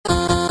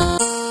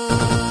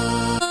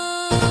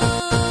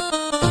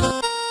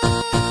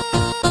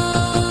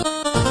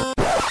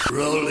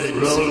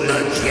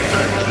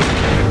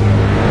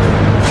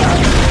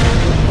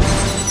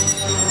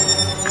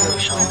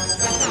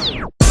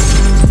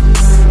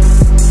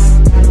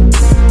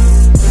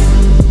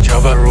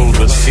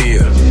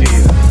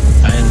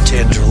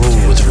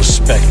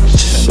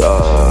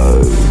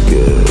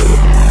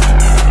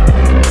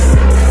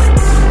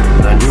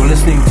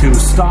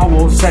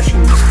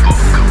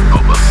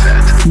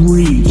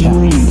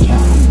Recap.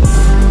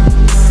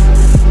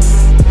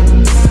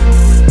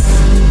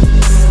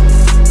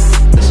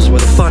 This is where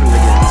the fun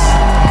begins.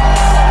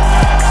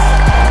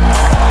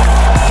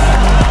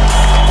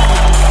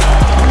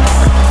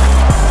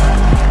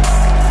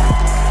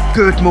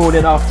 Good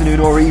morning, afternoon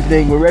or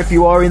evening, wherever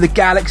you are in the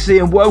galaxy,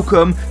 and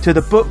welcome to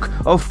the Book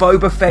of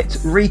Boba Fett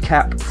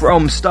recap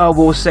from Star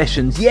Wars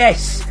Sessions.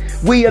 Yes,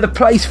 we are the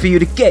place for you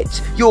to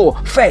get your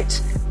Fett,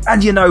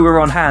 and you know we're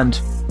on hand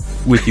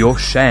with your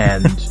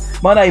Shand.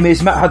 My name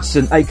is Matt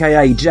Hudson,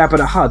 aka Jabba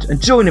the Hutt,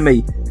 and joining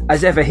me,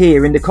 as ever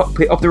here in the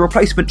cockpit of the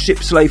replacement ship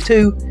Slave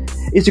 2,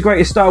 is the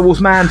greatest Star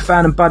Wars man,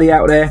 fan and buddy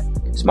out there.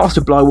 It's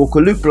Master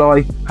Blywalker, Luke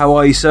Bly. How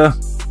are you, sir?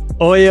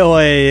 Oi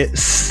oi,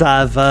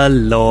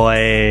 Savaloy.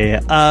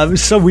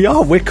 So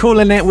we're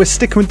calling it, we're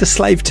sticking with the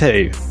Slave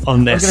 2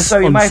 on this. I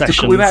was going to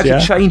say, we may have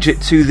to change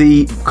it to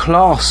the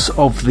class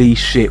of the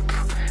ship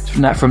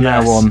from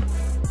now on.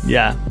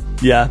 Yeah.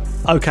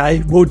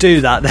 Okay, we'll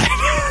do that then.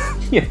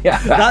 Yeah.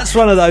 That's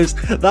one of those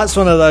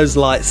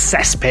like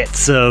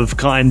cesspits of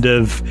kind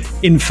of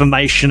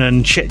information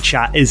and chit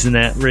chat, isn't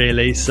it,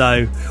 really?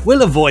 So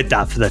we'll avoid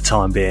that for the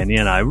time being,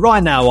 you know.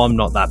 Right now I'm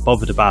not that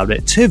bothered about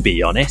it, to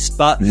be honest,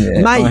 but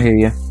mate, I hear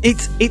you.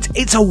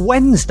 It's a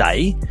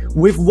Wednesday.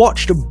 We've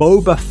watched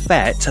Boba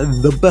Fett,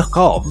 the book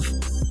of,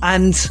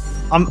 and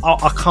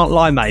I can't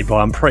lie, mate, but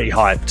I'm pretty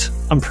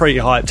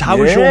hyped. How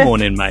was your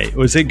morning, mate?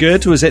 Was it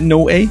good? Was it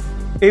naughty?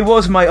 It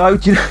was, mate.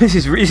 This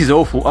is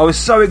awful. I was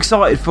so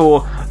excited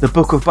for the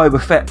Book of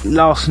Boba Fett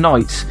last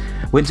night.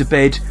 Went to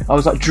bed. I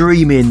was like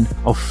dreaming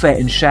of Fett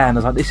and Shan. I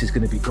was like, this is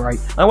going to be great.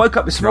 And I woke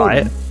up this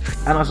morning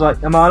and I was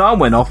like, and my alarm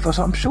went off. I was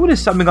like, I'm sure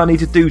there's something I need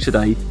to do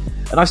today.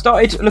 And I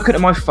started looking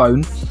at my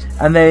phone,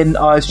 and then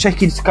I was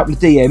checking a couple of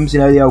DMs, you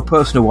know, the old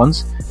personal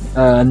ones.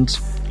 And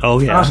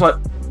and I was like,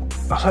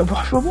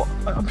 what?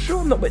 I'm sure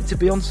I'm not meant to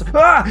be on. So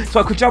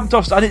I jumped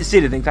off. I didn't see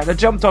anything. In fact, I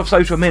jumped off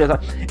social media. I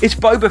was like, it's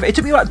Boba Fett. It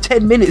took me about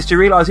 10 minutes to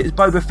realise it was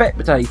Boba Fett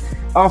today,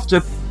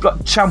 after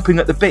champing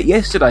at the bit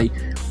yesterday.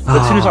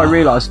 But as soon as I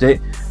realised it,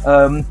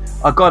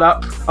 I got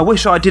up. I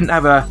wish I didn't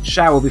have a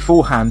shower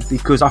beforehand,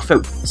 because I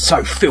felt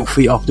so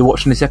filthy after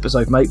watching this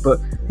episode, mate.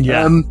 But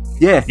no,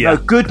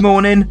 good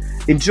morning.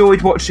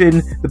 Enjoyed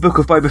watching the Book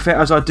of Boba Fett,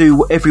 as I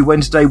do every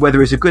Wednesday,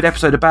 whether it's a good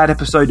episode, a bad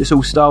episode. It's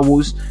all Star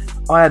Wars.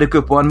 I had a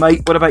good one,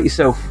 mate. What about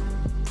yourself?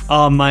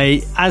 Oh,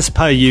 mate, as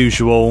per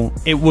usual,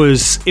 it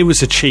was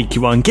a cheeky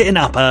one. Getting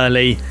up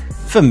early,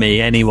 for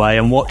me anyway,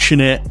 and watching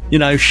it, you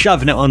know,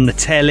 shoving it on the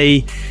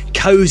telly,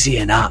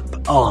 cozying up.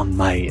 Oh,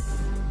 mate,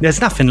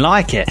 there's nothing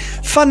like it.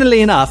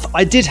 Funnily enough,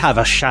 I did have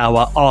a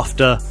shower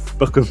after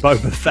Book of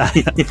Boba Fett.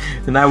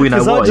 Now we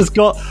know why.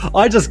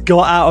 I just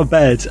got out of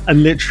bed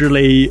and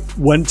literally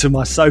went to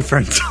my sofa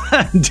and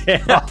turned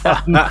it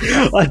on.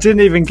 I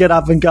didn't even get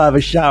up and go have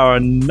a shower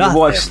and nothing.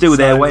 Your wife's still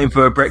there waiting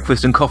for her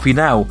breakfast and coffee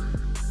now.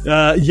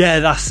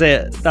 Yeah, that's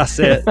it.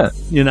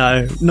 You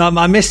know, no,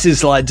 my missus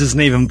doesn't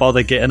even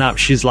bother getting up.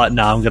 She's like,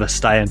 no, I'm gonna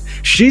stay in.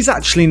 She's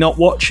actually not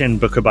watching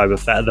Book of Boba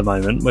Fett at the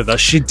moment with us.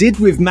 She did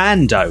with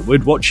Mando.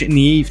 We'd watch it in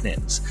the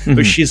evenings,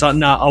 but she's like,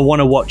 no, I want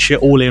to watch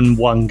it all in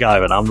one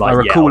go. And I'm like, I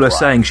recall her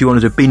saying she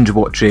wanted to binge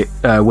watch it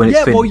when it's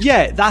finished. Well,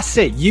 yeah, that's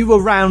it. You were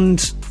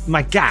round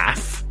my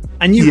gaff,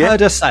 and you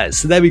heard her say it.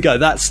 So there we go.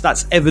 That's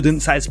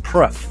evidence. That's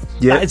proof.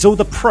 Yeah, that is all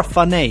the proof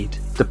I need.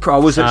 I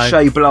was at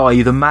Shea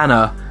Bly, the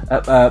manor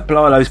at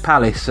Blylo's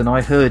Palace, and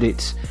I heard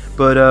it.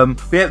 But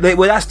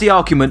that's the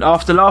argument.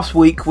 After last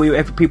week,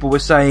 people were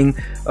saying,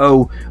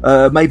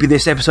 maybe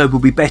this episode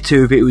would be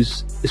better if it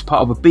was as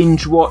part of a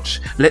binge watch.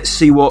 Let's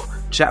see what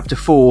Chapter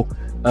 4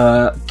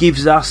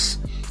 gives us.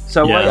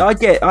 So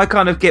I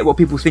kind of get what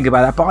people think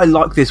about that, but I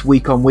like this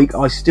week on week.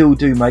 I still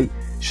do, mate.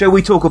 Shall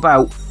we talk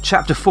about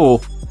Chapter 4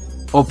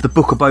 of the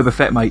Book of Boba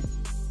Fett, mate?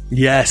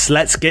 Yes,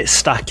 let's get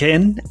stuck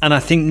in. And I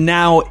think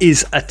now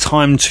is a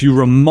time to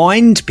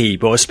remind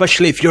people,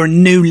 especially if you're a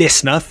new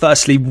listener,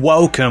 firstly,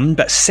 welcome.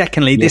 But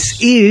secondly,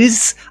 This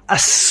is a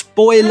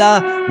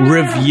spoiler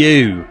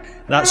review.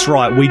 That's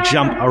right, we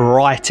jump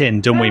right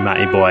in, don't we,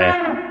 Matty boy?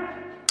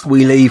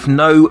 We leave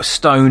no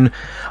stone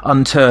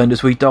unturned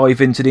as we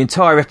dive into the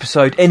entire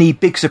episode, any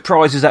big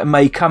surprises that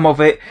may come of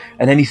it,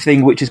 and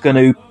anything which is going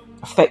to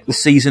affect the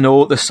season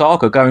or the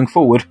saga going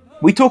forward.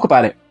 We talk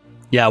about it.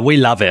 Yeah, we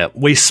love it.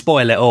 We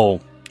spoil it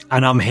all.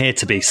 And I'm here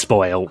to be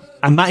spoiled.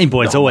 And Matty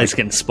Boy's always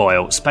getting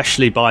spoiled,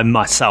 especially by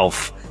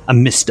myself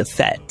and Mr.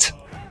 Fett.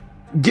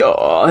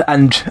 Yeah,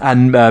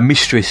 and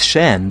Mistress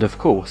Shand, of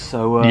course.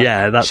 So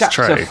yeah, that's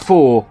true. Chapter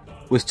 4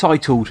 was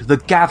titled The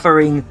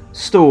Gathering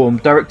Storm,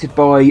 directed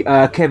by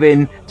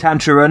Kevin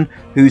Tancharoen,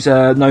 who's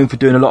known for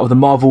doing a lot of the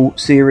Marvel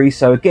series.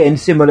 So again,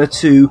 similar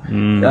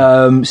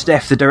to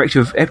Steph, the director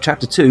of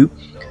Chapter 2.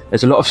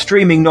 There's a lot of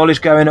streaming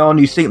knowledge going on.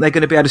 You think they're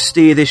going to be able to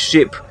steer this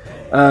ship,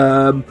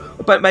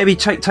 but maybe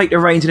take the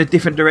reins in a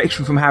different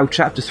direction from how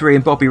Chapter 3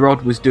 and Bobby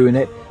Rod was doing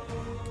it.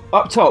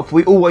 Up top,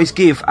 we always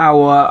give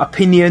our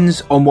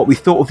opinions on what we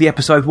thought of the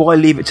episode. Why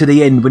leave it to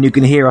the end when you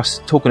can hear us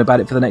talking about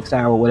it for the next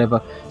hour or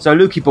whatever? So,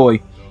 Lukey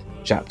boy,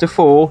 Chapter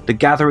 4, The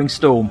Gathering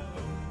Storm.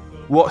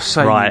 What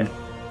say you?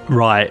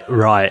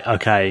 Right,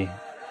 okay.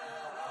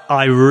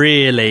 I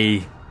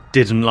really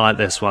didn't like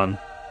this one.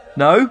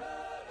 No?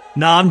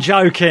 No, I'm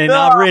joking.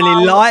 I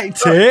really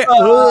liked it.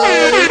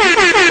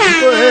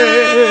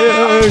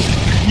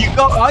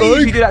 I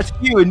usually do that to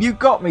you, and you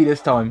got me this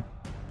time.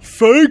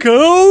 Fake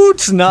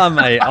out! No,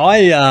 mate.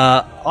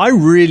 I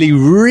really,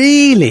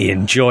 really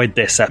enjoyed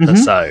this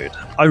episode.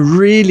 I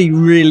really,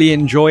 really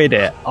enjoyed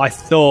it. I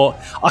thought,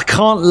 I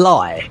can't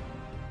lie,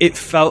 it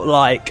felt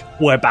like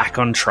we're back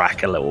on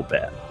track a little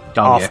bit.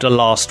 After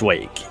last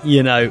week,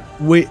 I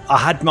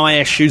had my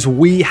issues.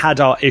 We had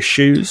our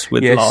issues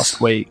with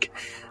last week,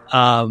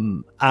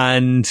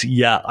 and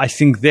yeah, I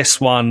think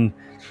this one,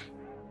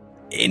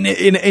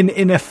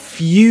 in a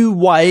few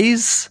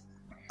ways,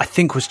 I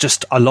think was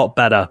just a lot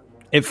better.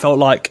 It felt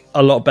like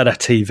a lot better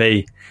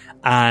TV,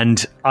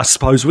 and I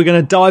suppose we're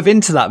going to dive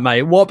into that,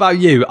 mate. What about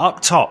you?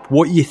 Up top,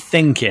 what are you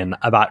thinking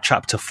about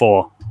Chapter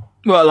 4?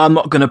 Well, I'm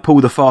not going to pull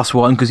the fast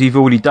one because you've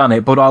already done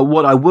it, but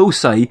what I will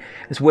say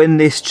is when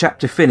this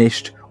chapter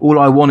finished, all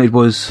I wanted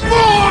was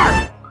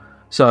more!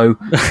 So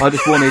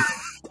I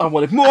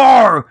wanted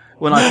more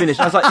when I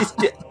finished. I was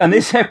like, and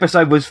this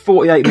episode was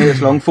 48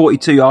 minutes long,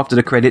 42 after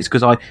the credits,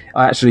 because I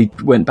actually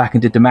went back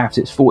and did the maths.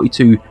 It's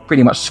 42,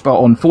 pretty much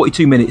spot on,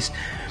 42 minutes.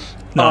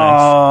 Nice.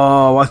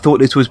 Oh, I thought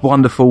this was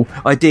wonderful.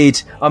 I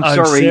did. I'm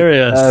sorry.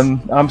 Serious?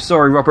 I'm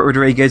sorry, Robert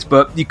Rodriguez,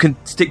 but you can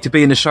stick to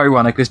being the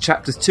showrunner because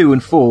chapters 2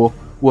 and 4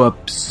 were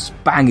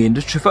banging.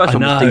 The first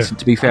one was decent,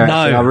 to be fair.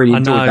 Actually, I really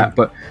enjoyed that,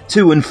 but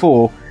 2 and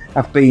 4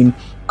 have been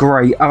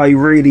great. I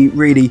really,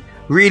 really,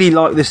 really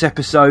like this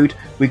episode.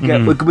 We're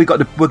getting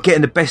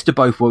the best of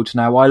both worlds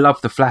now. I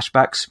love the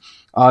flashbacks.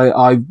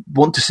 I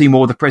want to see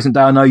more of the present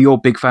day. I know you're a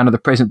big fan of the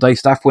present day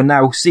stuff. We're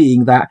now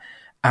seeing that,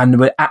 and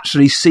we're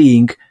actually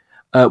seeing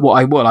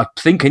I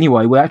think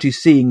anyway. We're actually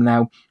seeing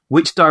now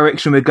which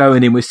direction we're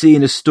going in. We're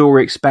seeing the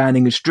story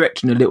expanding and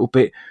stretching a little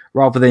bit,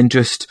 rather than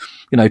just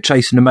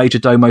chasing the major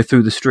domo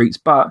through the streets.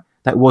 But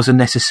that was a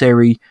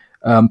necessary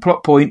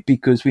plot point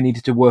because we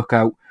needed to work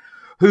out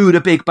who the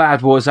big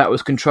bad was that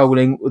was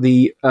controlling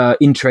the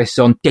interests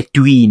on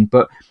Tatooine.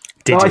 But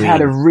I've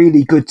had a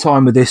really good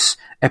time with this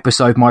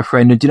episode, my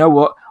friend. And do you know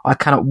what? I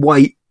cannot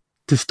wait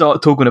to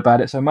start talking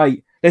about it. So,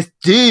 mate, let's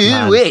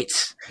do it.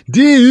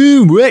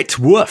 Do it.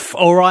 Woof.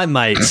 All right,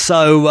 mate.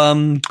 So,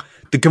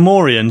 the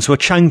Gamorreans were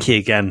chunky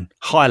again.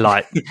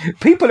 Highlight.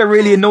 People are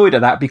really annoyed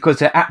at that because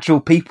they're actual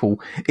people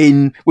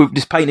with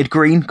just painted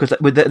green, because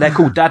they're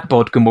called dad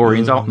bod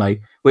Gamorreans, aren't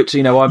they? Which,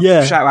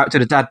 shout out to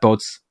the dad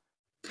bods.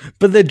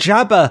 But the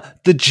Jabba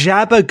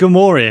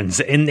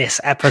Gamorreans in this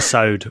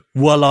episode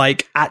were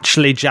like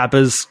actually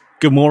Jabba's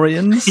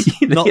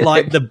Gamorreans, not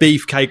like the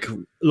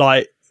beefcake,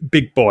 like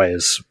big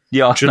boys.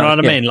 Yeah, do you know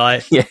what I mean?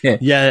 Like,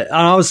 yeah. And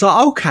I was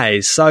like,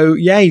 okay, so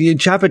yeah,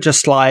 Jabba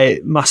just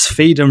like must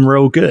feed them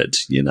real good,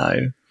 he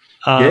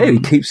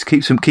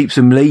keeps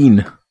them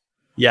lean.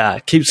 Yeah,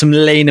 keeps them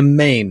lean and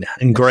mean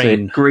and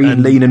green,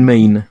 lean and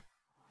mean.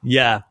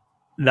 Yeah,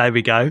 there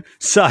we go.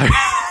 So.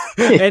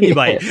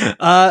 Anyway,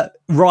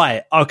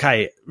 right,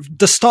 okay.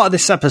 The start of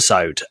this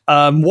episode.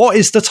 What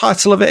is the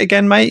title of it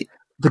again, mate?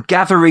 The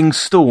Gathering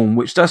Storm,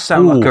 which does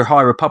sound like a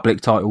High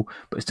Republic title,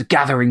 but it's The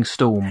Gathering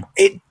Storm.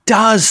 It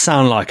does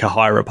sound like a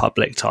High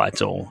Republic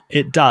title.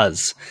 It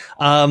does.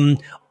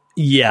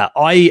 Yeah,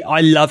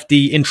 I love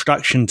the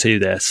introduction to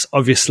this.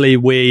 Obviously,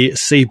 we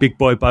see Big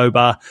Boy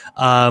Boba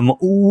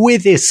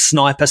with his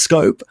sniper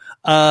scope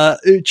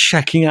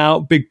checking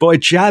out Big Boy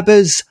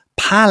Jabba's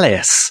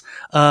palace.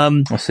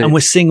 And we're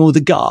seeing all the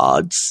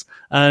guards,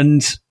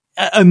 and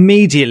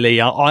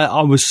immediately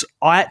I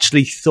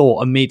actually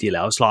thought immediately,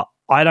 I was like,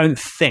 I don't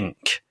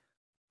think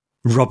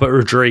Robert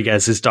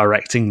Rodriguez is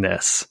directing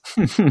this.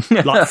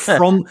 Like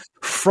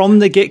from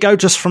the get-go,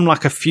 just from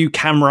like a few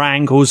camera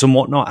angles and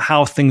whatnot,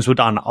 how things were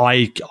done,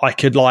 I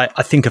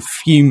think a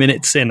few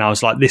minutes in, I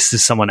was like, this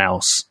is someone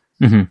else,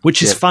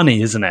 which is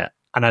funny, isn't it?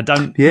 And I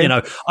don't,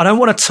 I don't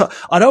want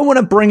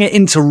to bring it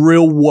into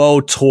real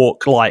world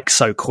talk like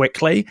so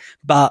quickly,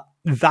 but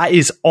that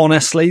is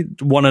honestly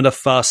one of the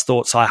first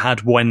thoughts I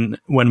had when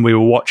we were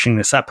watching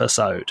this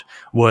episode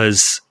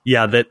was,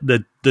 that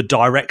the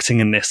directing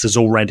in this is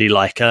already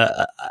like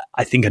I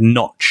think a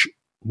notch.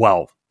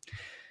 Well,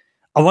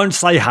 I won't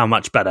say how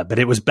much better, but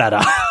it was better.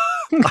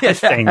 I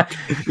think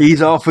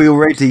he's off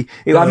already.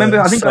 I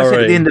remember. I think I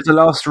said at the end of the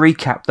last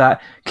recap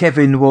that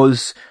Kevin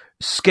was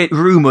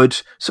rumoured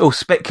or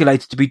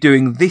speculated to be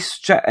doing this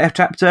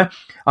chapter.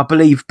 I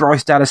believe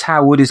Bryce Dallas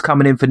Howard is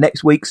coming in for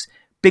next week's.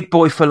 Big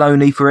Boy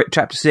Filoni for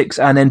chapter 6,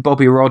 and then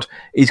Bobby Rod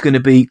is going to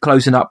be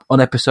closing up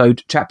on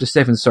chapter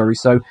 7. Sorry,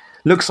 so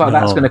looks like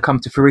that's going to come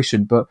to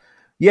fruition. But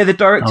yeah, the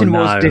directing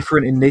was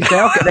different in this.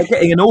 They're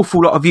getting an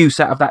awful lot of use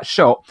out of that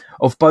shot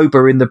of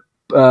Boba in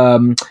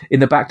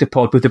the Bacta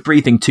pod with the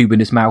breathing tube in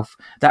his mouth.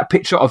 That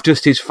picture of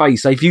just his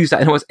face. They've used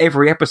that in almost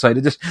every episode.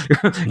 They're just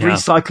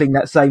recycling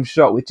that same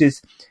shot, which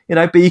is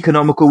be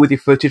economical with your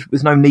footage.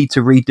 There's no need to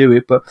redo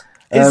it. But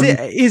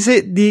is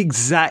it the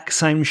exact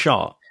same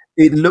shot?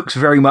 It looks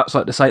very much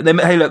like the same.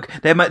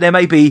 There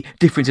may be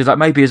differences. Like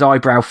maybe his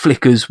eyebrow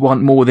flickers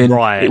one more than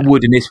it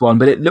would in this one,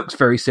 but it looks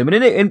very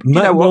similar. And you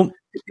know what?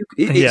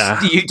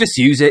 You just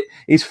use it.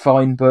 It's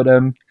fine, but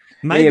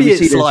maybe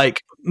it's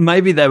like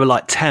maybe they were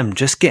like, Tem,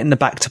 just get in the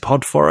back to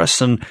pod for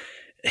us, and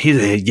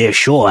he's like, yeah,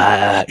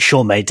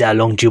 sure, mate. How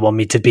long do you want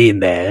me to be in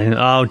there?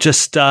 Oh,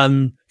 just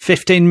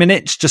 15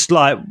 minutes, just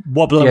like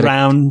wobble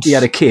around. He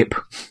had a kip,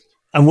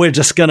 and we're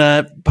just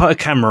gonna put a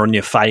camera on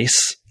your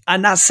face,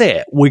 and that's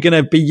it. We're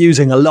gonna be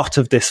using a lot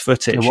of this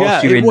footage.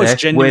 Yeah, it was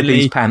genuinely wear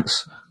these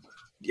pants.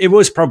 It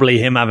was probably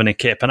him having a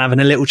kip and having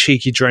a little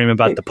cheeky dream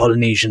about the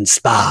Polynesian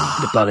spa.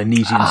 The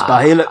Polynesian spa.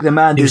 Hey, look, the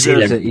man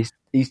deserves it.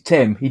 He's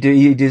Tim. He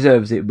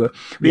deserves it. But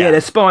yeah, they're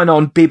spying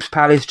on Bib's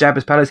palace,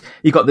 Jabba's palace.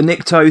 You got the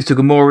Niktos, the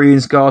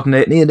Gamorreans guarding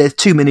it. And there's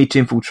too many to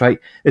infiltrate.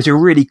 There's a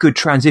really good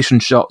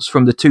transition shots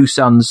from the 2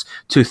 suns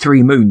to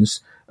 3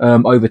 moons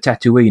over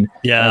Tatooine.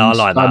 Yeah, and I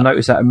like that. I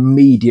noticed that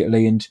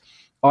immediately, and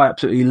I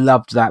absolutely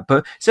loved that.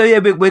 But so yeah,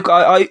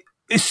 I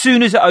as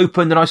soon as it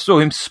opened and I saw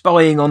him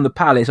spying on the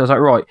palace, I was like,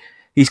 right.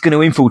 He's going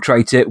to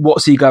infiltrate it.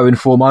 What's he going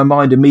for? My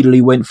mind immediately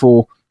went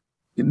for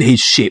his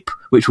ship,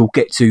 which we'll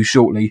get to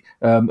shortly,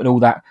 and all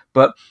that.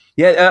 But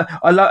yeah,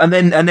 I love. And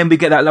then we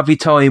get that lovely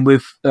tie-in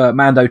with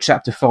Mando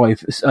Chapter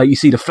 5. You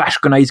see the flash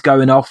grenades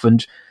going off,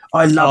 and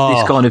I love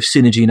this kind of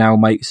synergy now,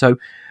 mate. So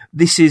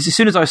this is, as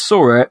soon as I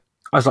saw it,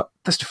 I was like,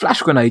 "That's the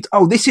flash grenades."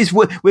 Oh, this is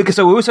we're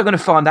also going to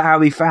find out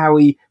how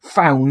he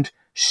found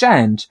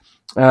Shand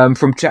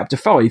from Chapter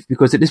 5,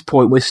 because at this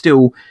point we're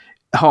still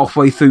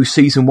halfway through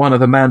season 1 of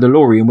The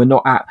Mandalorian. We're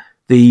not at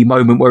the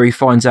moment where he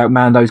finds out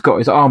Mando's got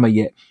his armor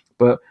yet,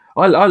 but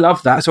I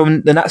love that. So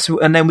and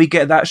then we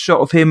get that shot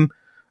of him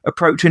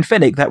approaching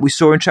Fennec that we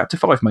saw in Chapter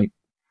 5, mate.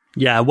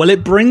 Yeah, well,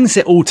 it brings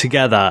it all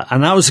together,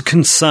 and that was a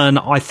concern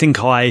I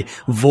think I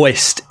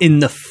voiced in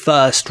the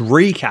first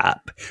recap.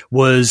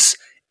 Was,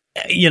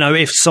 you know,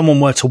 if someone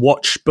were to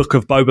watch Book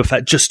of Boba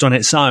Fett just on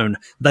its own,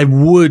 they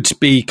would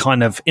be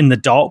kind of in the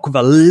dark with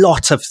a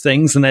lot of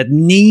things, and they'd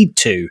need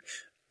to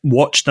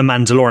watch The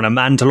Mandalorian. A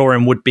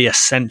Mandalorian would be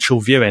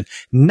essential viewing.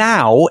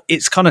 Now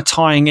it's kind of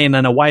tying in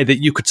a way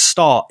that you could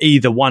start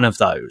either one of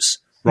those,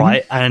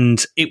 right? Mm-hmm.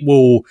 And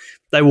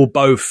they will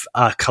both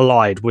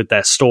collide with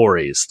their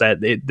stories. There's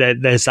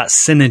that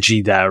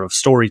synergy there of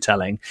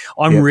storytelling.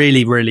 I'm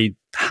really, really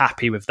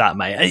happy with that,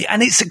 mate.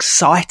 And it's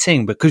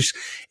exciting because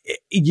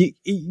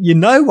you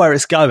know where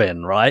it's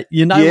going, right?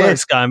 You know where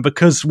it's going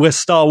because we're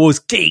Star Wars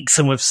geeks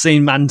and we've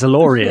seen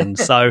Mandalorian.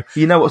 So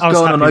you know what's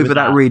going on over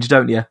that ridge,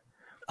 don't you?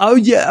 Oh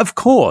yeah, of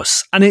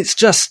course. And that's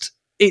just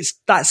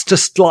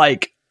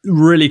like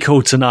really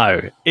cool to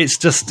know.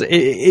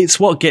 It's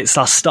what gets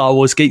us Star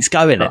Wars geeks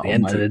going at the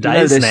end of the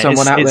day. There's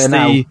someone out there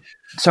now.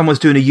 Someone's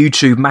doing a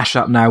YouTube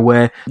mashup now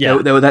where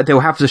they'll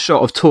have the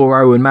shot of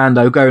Toro and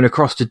Mando going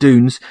across the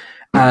dunes,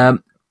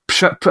 having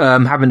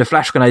the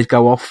flash grenades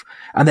go off,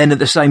 and then at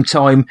the same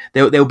time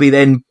they'll be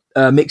then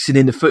mixing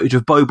in the footage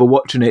of Boba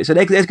watching it. So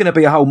there's going to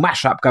be a whole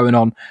mashup going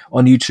on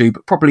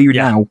YouTube probably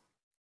now.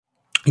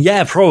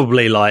 Yeah,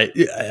 probably like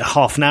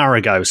half an hour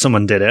ago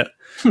someone did it.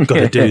 Got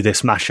to do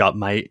this mashup,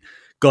 mate.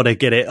 Got to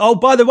get it. Oh,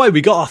 by the way,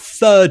 we got our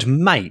third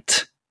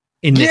mate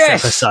in this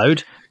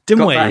episode,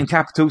 didn't we? Got that in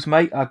capitals,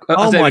 mate.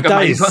 Oh my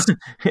days!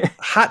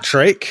 Hat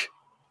trick.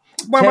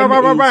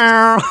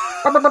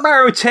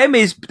 Tem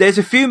is. There's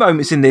a few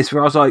moments in this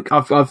where I was like,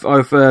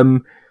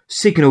 I've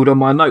signalled on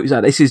my notes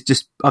that this is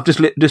just. I've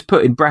just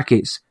put in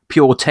brackets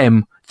pure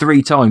Tem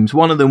 3 times.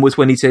 One of them was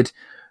when he said,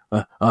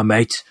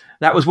 mate.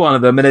 That was one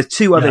of them, and there's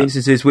 2 other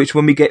instances which,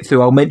 when we get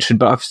through, I'll mention.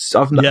 But I've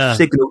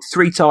signalled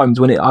 3 times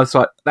when I was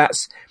like,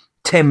 "That's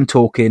Tem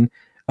talking,"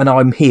 and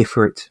I'm here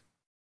for it.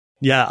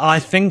 Yeah, I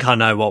think I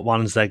know what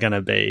ones they're going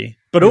to be.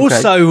 But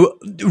also,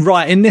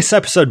 right in this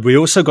episode, we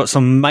also got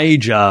some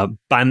major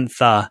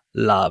Bantha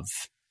love.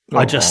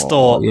 I just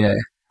thought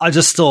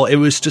it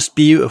was just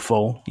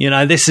beautiful. You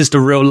know, this is the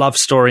real love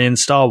story in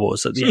Star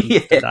Wars at the end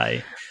of the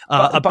day.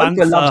 A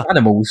Bantha loves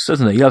animals,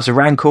 doesn't he? He loves a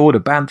Rancor,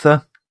 a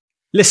Bantha.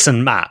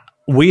 Listen, Matt.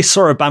 We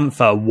saw a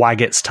Bantha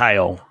wag its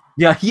tail.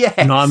 Yeah, yes.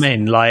 You know what I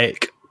mean?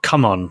 Like,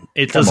 come on.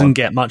 It doesn't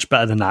get much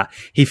better than that.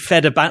 He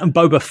fed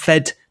Boba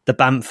fed the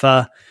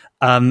Bantha.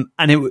 And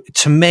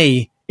to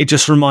me, it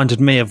just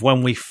reminded me of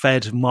when we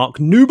fed Mark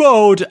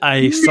Newbold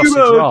a sausage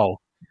roll.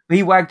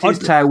 He wagged his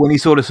tail when he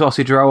saw the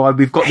sausage roll.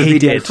 We've got the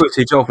video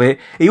footage of it.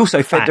 He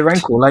also fed the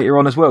Rancor later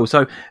on as well.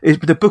 So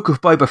it's the Book of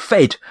Boba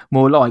fed,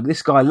 more like.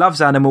 This guy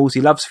loves animals.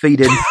 He loves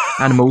feeding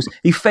animals.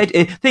 He fed.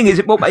 Thing is,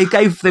 he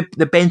gave the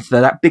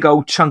Bantha that big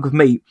old chunk of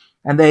meat,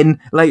 and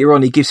then later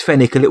on he gives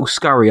Fennec a little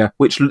scurrier,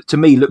 which to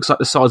me looks like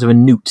the size of a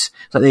newt.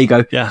 So there you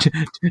go. Yeah.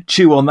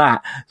 Chew on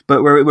that.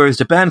 But whereas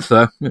the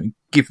Bantha,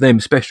 give them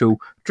special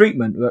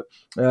treatment. But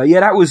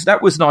that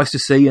was nice to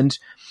see. And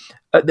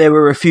there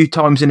were a few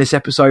times in this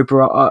episode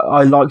where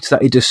I liked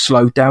that it just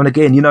slowed down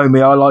again. You know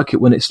me, I like it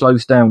when it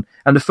slows down.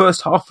 And the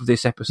first half of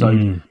this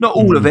episode, not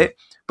all of it,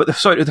 but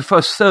the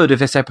first third of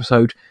this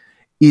episode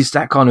is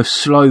that kind of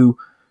slow,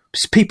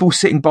 people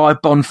sitting by a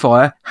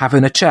bonfire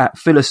having a chat,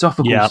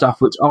 philosophical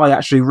stuff, which I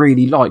actually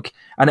really like.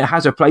 And it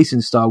has a place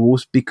in Star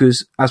Wars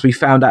because, as we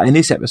found out in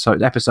this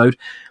episode,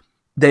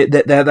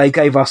 they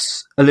gave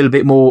us a little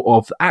bit more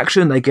of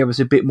action. They gave us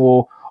a bit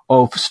more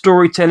of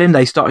storytelling.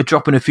 They started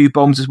dropping a few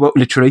bombs as well,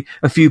 literally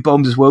a few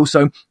bombs as well.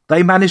 So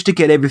they managed to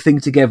get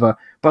everything together.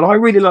 But I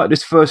really like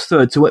this first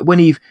third. So when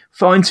he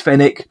finds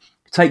Fennec,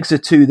 takes her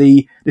to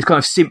this kind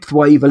of synth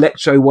wave,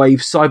 electro wave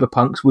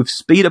cyberpunks with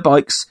speeder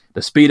bikes.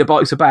 The speeder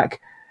bikes are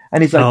back.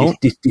 And he's like,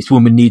 this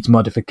woman needs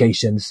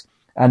modifications.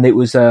 And it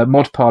was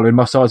Mod Parlor in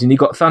Moss and he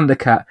got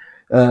Thundercat,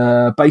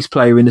 bass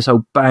player in this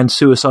old band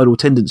Suicidal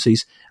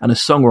Tendencies, and a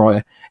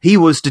songwriter. He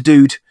was the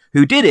dude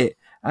who did it.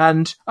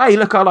 And hey,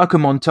 look, I like a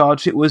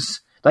montage.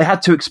 They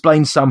had to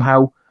explain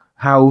somehow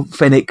how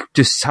Fennec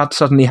just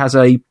suddenly has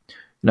a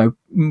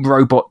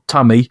robot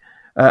tummy,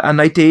 and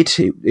they did.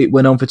 It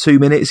went on for 2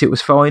 minutes. It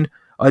was fine.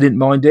 I didn't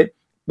mind it.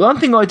 One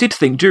thing I did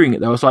think during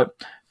it though, I was like,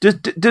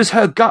 does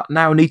her gut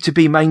now need to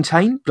be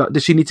maintained? Like,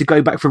 does she need to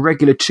go back for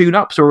regular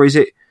tune-ups, or is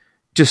it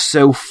just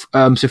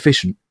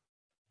self-sufficient?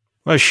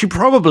 Well, she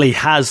probably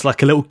has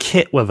like a little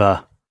kit with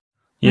her,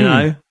 you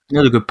know?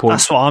 Another good point.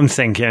 That's what I'm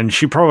thinking.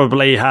 She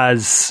probably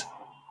has,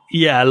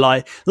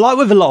 like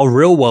with a lot of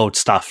real world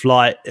stuff.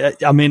 Like,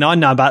 I mean, I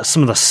know about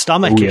some of the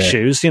stomach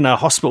issues.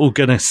 Hospital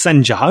going to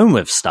send you home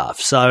with stuff.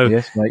 So,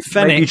 yes, mate.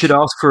 Fennec, maybe you should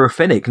ask for a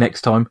Fennec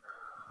next time.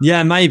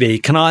 Yeah, maybe.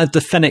 Can I have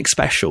the Fennec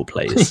special,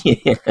 please?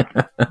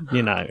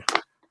 Yeah.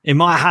 It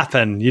might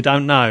happen. You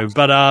don't know,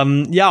 but I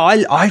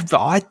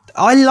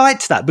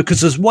liked that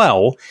because as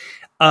well,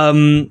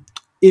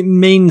 it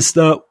means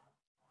that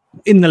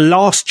in the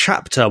last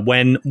chapter,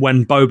 when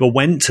Boba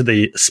went to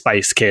the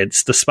Space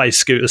Kids, the Space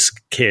Scooters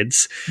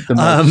kids,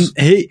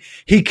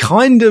 he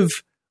kind of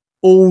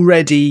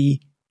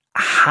already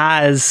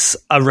has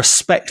a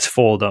respect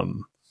for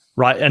them,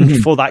 right? And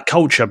for that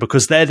culture,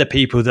 because they're the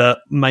people that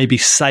maybe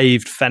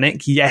saved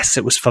Fennec. Yes,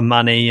 it was for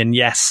money, and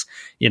yes,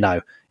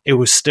 it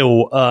was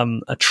still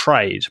a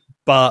trade,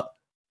 but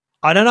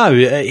I don't know.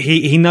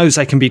 He knows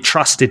they can be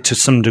trusted to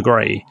some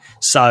degree,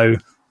 so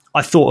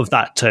I thought of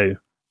that too.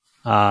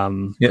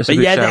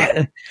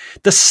 The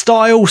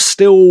style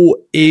still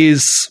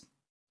is.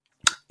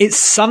 It's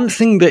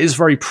something that is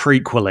very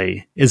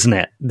prequely, isn't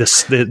it?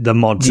 The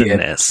mods in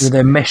this.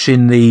 They're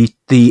meshing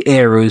the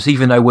eras,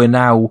 even though we're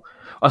now.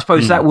 I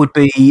suppose that would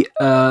be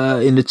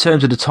in the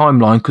terms of the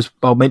timeline, because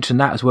I'll mention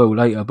that as well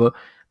later. But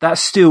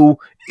that's still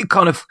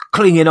kind of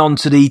clinging on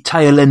to the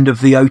tail end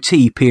of the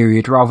OT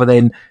period rather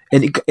than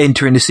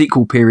entering the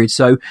sequel period.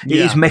 So it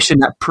is meshing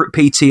that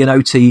PT and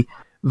OT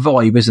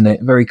vibe, isn't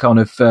it? Very kind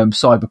of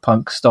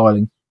cyberpunk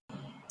styling.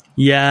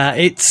 Yeah,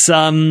 it's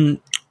I'm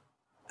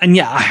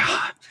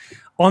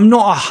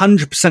not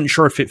 100%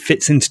 sure if it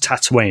fits into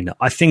Tatooine.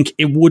 I think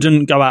it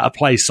wouldn't go out of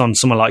place on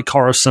somewhere like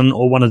Coruscant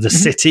or one of the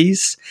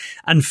cities.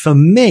 And for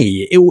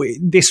me,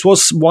 this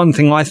was one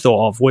thing I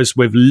thought of was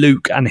with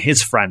Luke and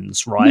his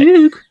friends,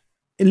 right?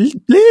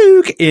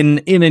 Luke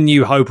in A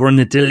New Hope, or in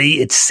the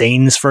deleted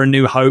scenes for A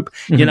New Hope,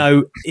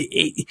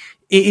 it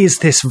is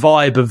this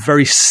vibe of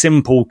very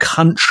simple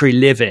country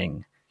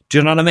living. Do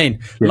you know what I mean?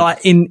 Yeah.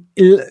 Like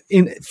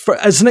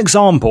as an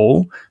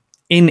example,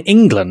 in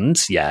England,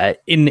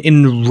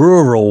 in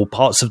rural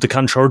parts of the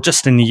country, or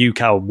just in the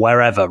UK, or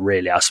wherever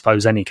really, I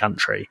suppose any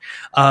country,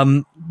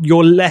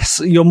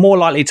 you're more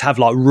likely to have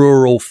like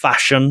rural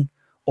fashion,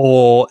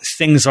 or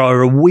things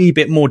are a wee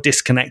bit more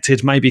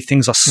disconnected. Maybe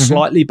things are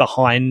slightly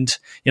behind.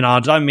 I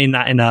don't mean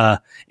that in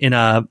a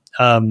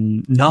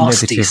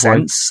nasty negative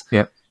sense. Way.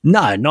 Yep.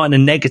 No, not in a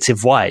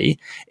negative way.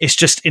 It's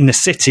just in the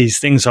cities,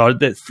 things are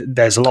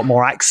there's a lot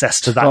more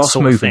access to that Fast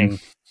sort moving. of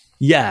thing.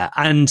 Yeah,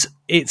 and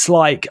it's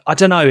like, I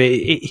don't know,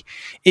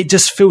 it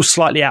just feels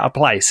slightly out of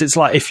place. It's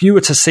like if you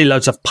were to see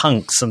loads of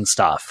punks and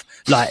stuff,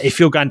 like if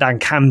you're going down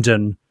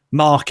Camden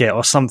Market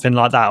or something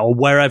like that, or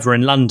wherever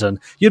in London,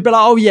 you'd be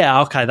like, oh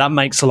yeah, okay, that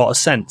makes a lot of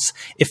sense.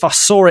 If I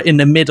saw it in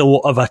the middle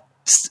of a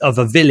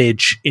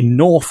village in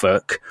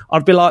Norfolk,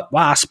 I'd be like,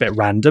 wow, that's a bit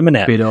random, isn't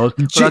it? Bit odd.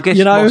 But I guess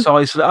Mos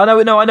Eisley,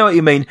 I know what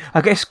you mean.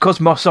 I guess because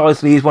Mos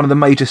Eisley is one of the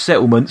major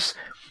settlements,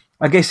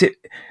 I guess it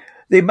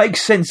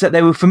makes sense that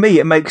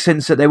it makes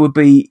sense that there would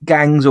be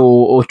gangs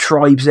or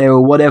tribes there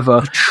or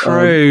whatever.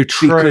 True.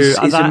 Because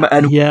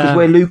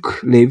where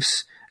Luke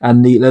lives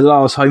and the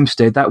Lars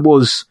homestead, that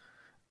was.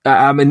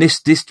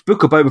 This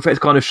book of Boba Fett's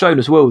kind of shown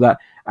as well that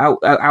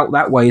out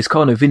that way is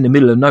kind of in the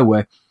middle of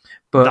nowhere.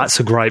 But that's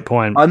a great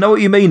point. I know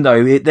what you mean,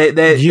 though.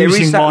 There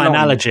using my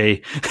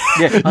analogy,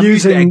 I'm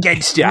using it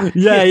against you.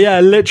 Yeah,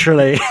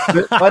 literally.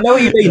 But I know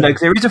what you mean, though,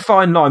 because there is a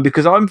fine line.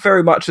 Because I'm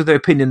very much of the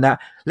opinion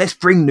that let's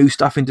bring new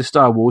stuff into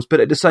Star Wars,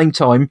 but at the same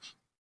time,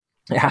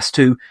 it has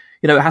to.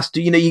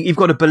 You've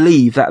got to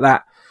believe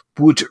that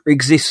would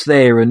exist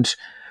there. And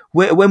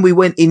when we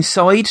went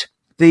inside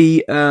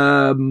the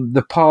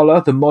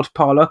parlor, the mod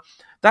parlor,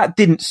 that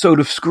didn't sort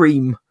of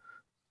scream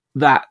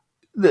that.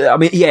 I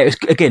mean,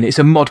 it's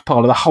a mod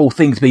parlor. The whole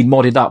thing's been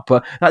modded up,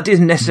 but that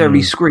doesn't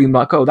necessarily scream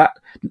like, oh, that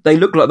they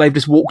look like they've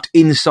just walked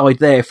inside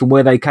there from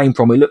where they came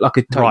from. It looked like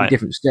a totally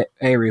different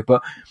area,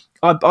 but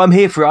I'm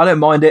here for it. I don't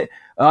mind it.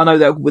 I know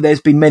that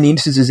there's been many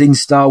instances in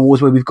Star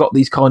Wars where we've got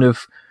these kind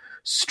of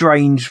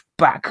strange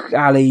back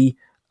alley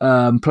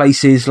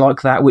places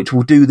like that, which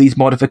will do these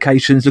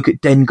modifications. Look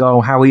at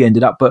Dengar, how he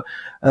ended up. But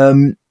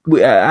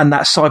and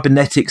that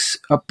cybernetics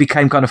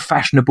became kind of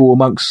fashionable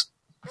amongst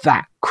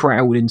that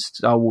crowd in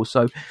Star Wars.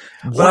 So,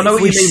 but I know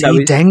what you mean, though.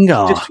 It's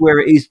Dengar? just where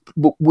it is.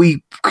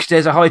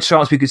 There's a high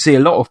chance we could see a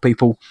lot of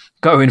people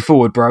going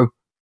forward, bro.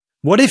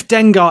 What if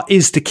Dengar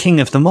is the king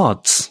of the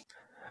mods?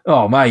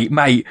 Oh, mate,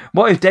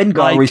 what if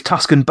Dengar is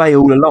Tusken Bay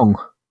all along?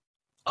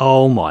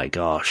 Oh my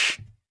gosh.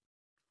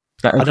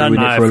 I don't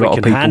know if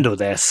we can handle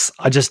this.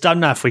 I just don't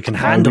know if we can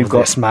handle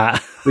this,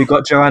 Matt. We've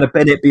got Joanna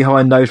Bennett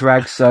behind those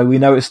rags, so we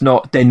know it's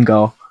not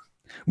Dengar.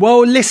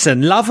 Well,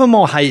 listen, love them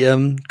or hate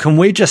them, can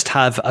we just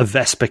have a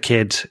Vesper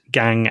Kid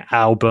gang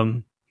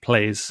album,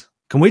 please?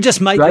 Can we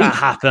just make that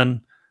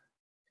happen?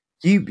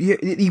 You've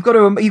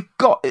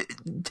got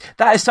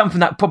that is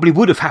something that probably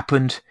would have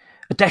happened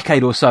a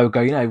decade or so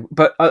ago,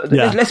 But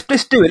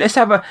let's do it. Let's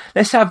have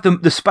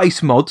the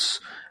space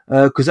mods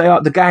because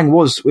the gang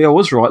was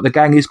right. The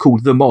gang is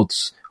called the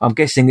Mods. I'm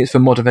guessing it's for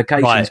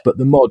modifications, right. But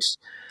the Mods.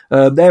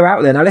 They're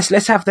out there now.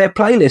 Let's have their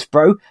playlist,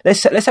 bro.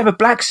 Let's have a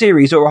Black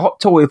Series or a Hot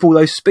Toy of all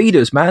those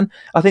speeders, man.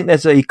 I think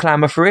there's a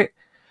clamour for it.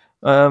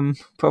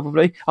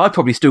 Probably. I'd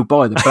probably still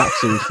buy the Black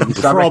Series.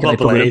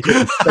 Probably.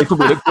 They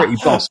probably look pretty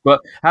boss,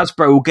 but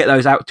Hasbro will get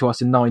those out to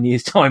us in 9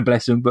 years' time.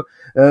 Bless them. But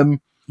I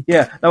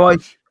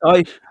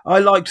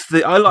liked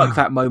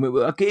that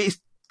moment.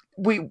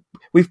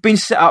 We've been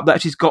set up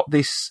that she's got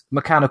this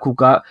mechanical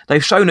gut.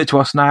 They've shown it to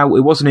us now.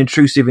 It wasn't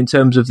intrusive in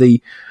terms of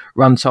the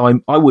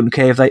runtime. I wouldn't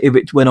care if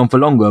it went on for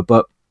longer,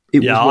 but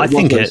I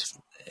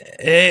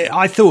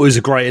thought it was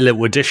a great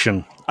little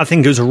addition. I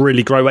think it was a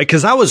really great way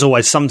because that was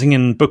always something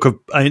in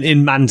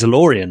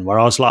Mandalorian where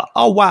I was like,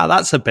 oh wow,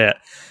 that's a bit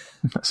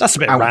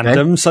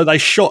random. There. So they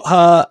shot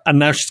her, and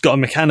now she's got a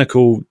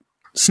mechanical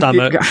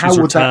stomach. How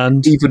would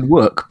that even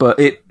work? But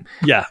it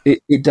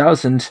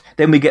does, and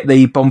then we get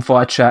the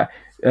bonfire chat.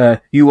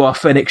 You are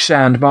Fennec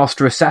Shand,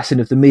 Master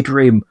Assassin of the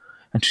Mid-Rim.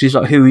 And she's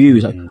like, who are you?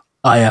 He's like,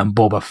 I am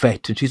Boba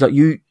Fett. And she's like,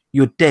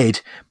 you're dead.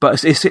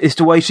 But it's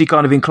the way she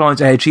kind of inclines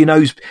her head. She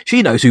knows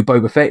who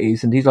Boba Fett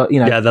is. And he's like,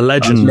 the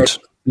legend.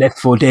 Left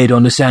for dead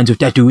on the sands of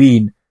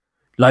Tatooine,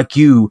 like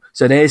you.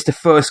 So there's the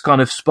first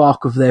kind of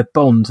spark of their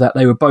bond, that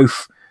they were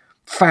both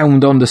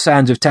found on the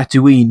sands of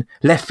Tatooine,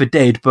 left for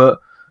dead, but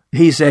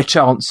here's their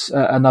chance,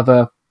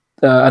 another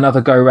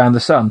go around the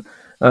sun.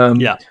 I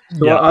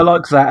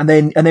like that, and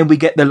then we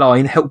get the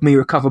line, "Help me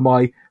recover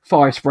my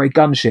fire spray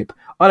gunship."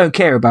 I don't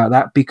care about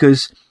that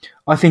because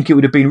I think it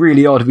would have been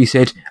really odd if he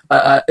said,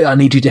 "I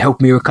need you to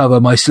help me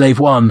recover my Slave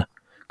One."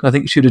 I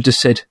think he should have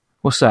just said,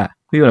 "What's that?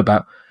 What are you on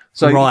about?"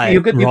 So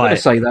you've got to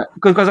say that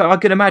because I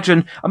can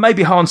imagine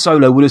maybe Han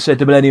Solo would have said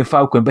the Millennium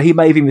Falcon, but he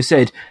may have even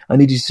said, "I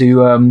need you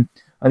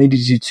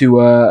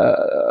to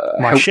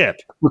my ship,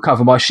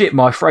 recover my ship,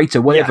 my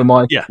freighter, whatever,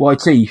 my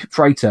YT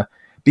freighter."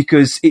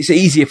 Because it's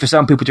easier for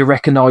some people to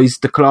recognise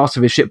the class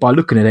of his ship by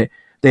looking at it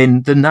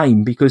than the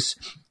name, because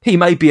he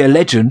may be a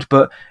legend,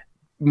 but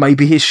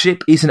maybe his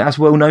ship isn't as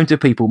well known to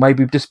people,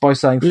 maybe just by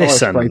saying fire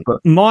spray. But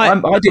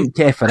I didn't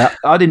care for that.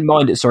 I didn't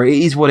mind it, sorry.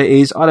 It is what it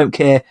is. I don't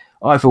care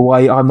either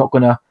way. I'm not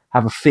going to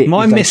have a fit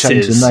if they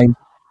change the name.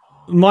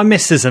 My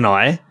missus and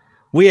I,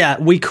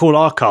 we call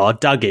our car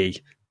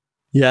Dougie.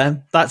 Yeah,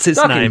 that's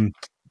its name.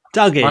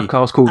 Dougie. My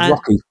car's called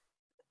Rocky.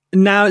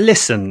 Now,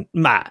 listen,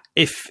 Matt,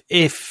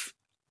 if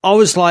I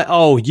was like,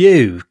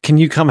 can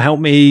you come help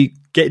me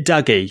get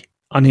Dougie?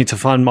 I need to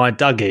find my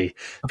Dougie.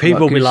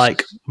 People will be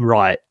like,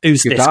 right,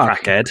 who's this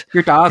crackhead?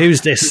 Your dog.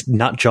 Who's this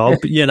nut job?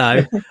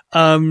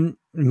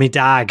 Me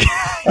dag.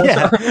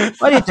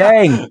 What are you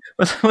doing?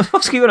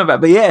 What's going on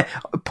about? But yeah,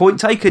 point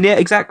taken. Yeah,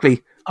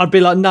 exactly. I'd be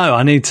like, no,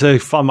 I need to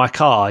find my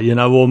car,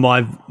 or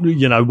my,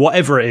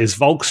 whatever it is,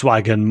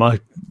 Volkswagen,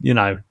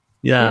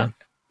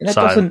 That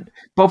doesn't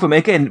bother me.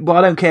 Again,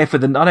 I don't care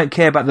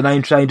about the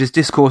name changes.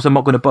 Discourse I'm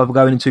not going to bother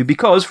going into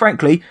because,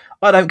 frankly,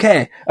 I don't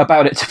care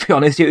about it, to be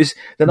honest. It was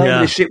the name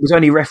of the ship was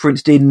only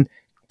referenced in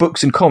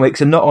books and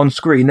comics and not on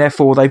screen.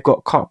 Therefore, they've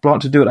got carte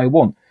blanche to do what they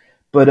want.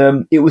 But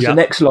it was the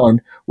next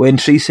line when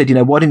she said,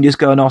 why didn't you just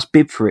go and ask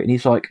Bib for it? And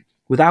he's like,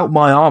 without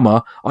my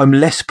armour, I'm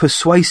less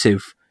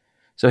persuasive.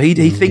 So he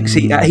thinks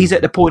he's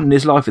at the point in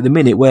his life at the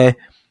minute where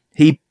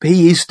he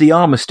is the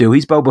armour still.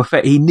 He's Boba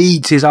Fett. He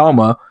needs his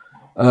armour.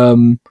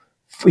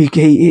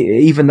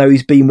 Even though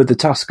he's been with the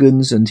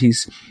Tuskens and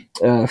he's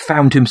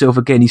found himself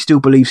again, he still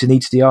believes he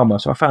needs the armour.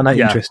 So I found that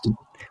interesting.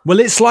 Well,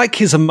 it's like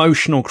his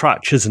emotional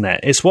crutch, isn't it?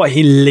 It's what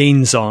he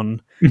leans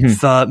on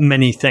for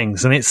many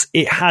things. And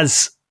it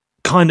has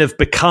kind of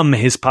become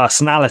his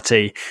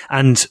personality.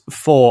 And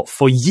for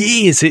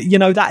years,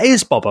 that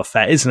is Boba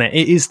Fett, isn't it?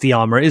 It is the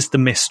armour, it is the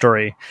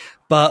mystery.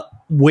 But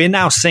we're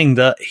now seeing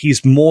that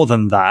he's more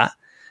than that.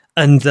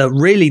 And that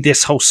really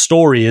this whole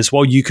story is,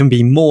 you can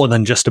be more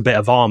than just a bit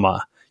of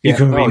armour. You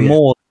can be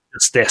more than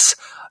just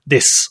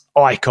this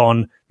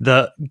icon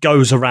that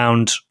goes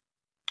around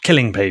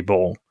killing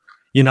people,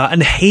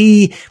 and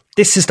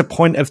this is the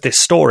point of this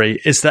story,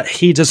 is that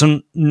he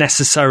doesn't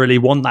necessarily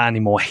want that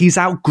anymore. He's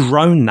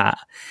outgrown that.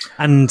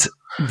 And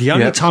the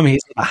only time he's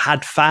ever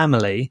had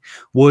family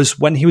was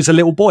when he was a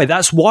little boy.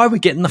 That's why we're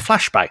getting the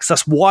flashbacks.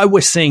 That's why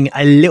we're seeing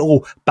a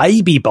little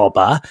baby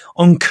Boba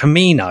on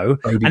Kamino,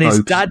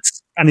 his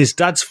dad's his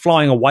dad's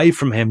flying away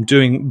from him,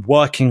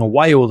 working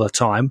away all the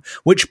time,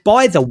 which,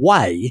 by the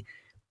way,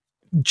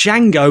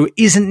 Django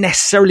isn't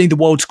necessarily the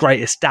world's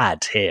greatest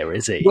dad here,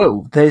 is he?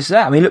 Well, there's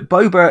that. I mean, look,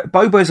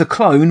 Boba is a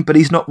clone, but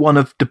he's not one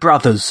of the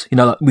brothers,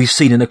 like we've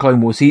seen in the Clone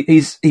Wars.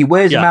 He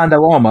wears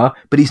Mando armor,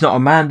 but he's not a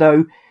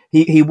Mando.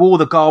 He wore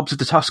the garbs of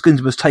the Tuskens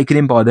and was taken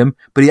in by them,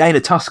 but he ain't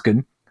a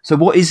Tusken. So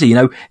what is he?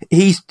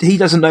 He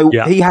doesn't know.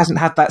 Yeah. He hasn't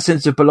had that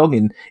sense of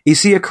belonging.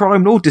 Is he a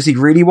crime lord? Does he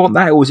really want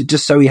that, or is it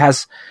just so he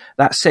has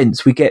that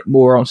sense? We get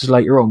more answers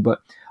later on,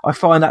 but I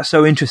find that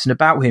so interesting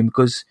about him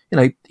because,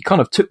 he kind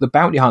of took the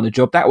bounty hunter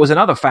job. That was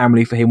another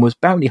family for him, was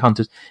bounty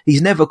hunters.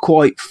 He's never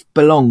quite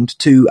belonged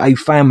to a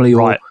family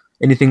or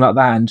anything like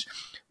that. And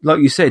like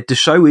you said, the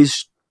show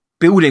is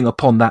building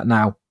upon that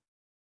now.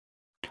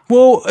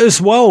 Well,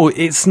 as well,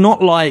 it's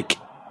not like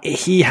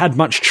he had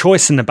much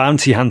choice in the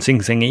bounty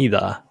hunting thing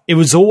either. It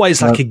was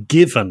always like a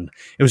given.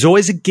 It was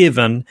always a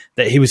given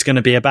that he was going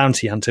to be a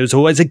bounty hunter. It was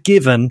always a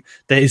given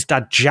that his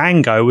dad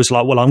Django was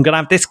like, well, I'm going to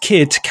have this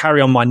kid to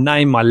carry on my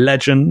name, my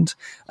legend,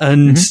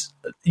 and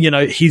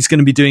he's going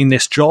to be doing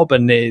this job,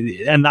 and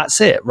that's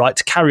it, right?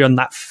 To carry on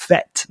that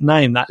Fett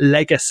name, that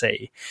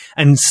legacy.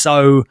 And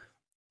so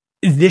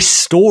this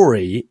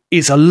story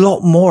is a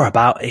lot more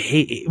about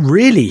his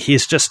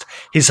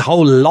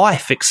whole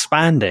life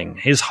expanding,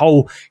 his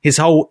whole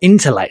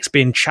intellect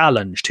being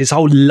challenged, his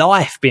whole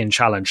life being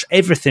challenged,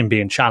 everything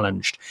being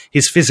challenged,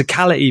 his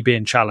physicality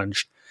being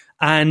challenged.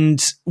 And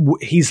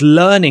he's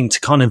learning to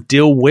kind of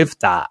deal with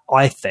that,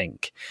 I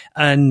think.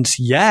 And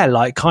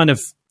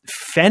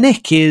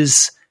Fennec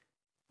is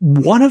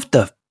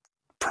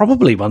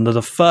probably one of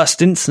the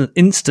first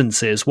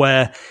instances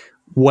where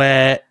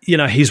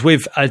he's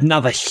with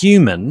another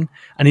human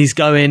and he's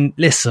going,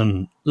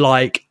 listen,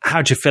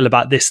 how do you feel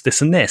about this,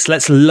 and this?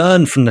 Let's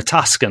learn from the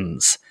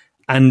Tuskens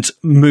and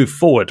move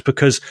forward,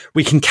 because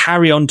we can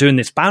carry on doing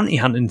this bounty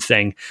hunting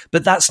thing,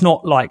 but that's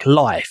not like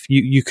life.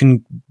 You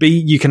can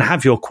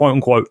have your quote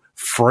unquote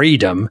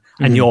freedom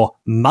and your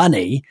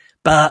money,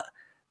 but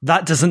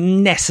that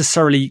doesn't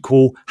necessarily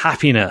equal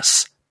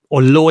happiness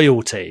or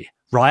loyalty,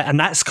 right? And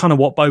that's kind of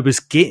what Boba's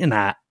getting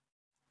at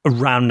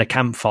around the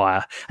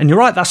campfire. And you're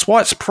right, that's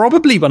why it's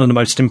probably one of the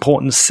most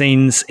important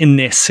scenes in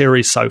this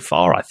series so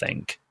far, I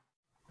think.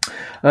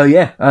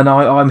 And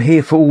I'm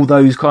here for all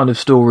those kind of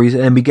stories,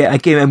 and we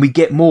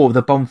get more of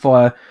the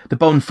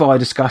bonfire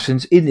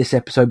discussions in this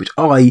episode, which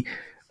I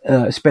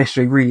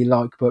especially really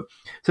like. But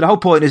so the whole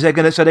point is they're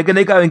going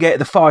to go and get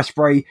the fire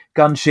spray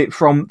gunship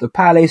from the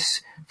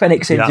palace.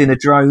 Fennec sends in a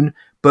drone,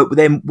 but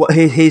then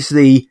here's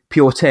the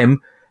pure Tem.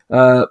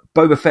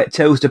 Boba Fett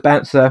tells the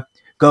Bantha,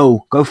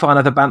 Go find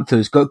other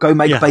Banthas. Go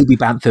make baby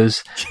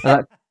Banthas.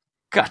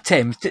 God,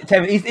 Tem,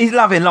 he's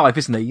loving life,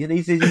 isn't he?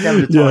 He's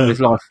having the time of his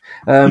life.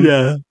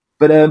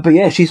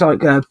 But she's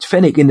like,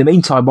 Fennec, in the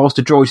meantime, whilst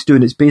the droid's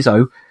doing its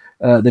bizzo,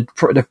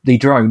 the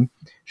drone,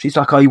 she's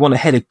like, you want to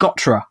head of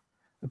Gotra.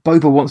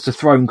 Boba wants the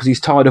throne because he's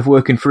tired of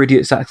working for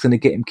idiots that's going to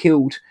get him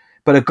killed.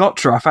 But a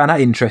Gotra, I found that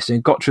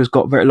interesting. Gotra's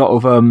got a lot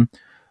of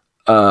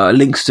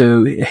links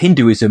to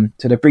Hinduism,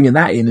 so they're bringing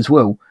that in as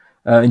well.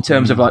 In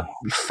terms of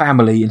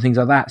family and things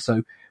like that.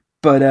 So,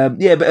 but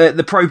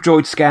the probe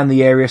droids scan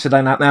the area, so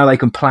now they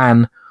can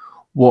plan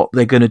what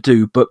they're going to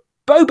do. But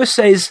Boba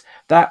says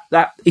that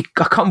I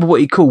can't remember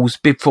what he calls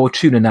Bib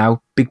Fortuna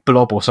now, Big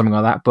Blob or something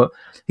like that. But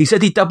he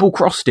said he double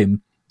crossed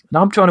him. And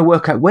I'm trying to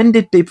work out, when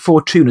did Bib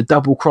Fortuna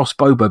double cross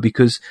Boba?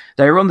 Because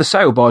they were on the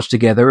sail barge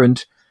together,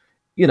 and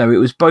it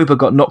was Boba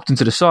got knocked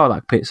into the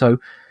Sarlacc pit. So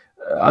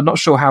I'm not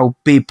sure how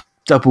Bib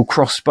double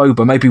crossed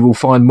Boba. Maybe we'll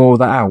find more of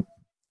that out.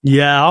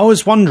 Yeah, I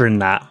was wondering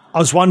that. I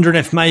was wondering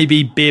if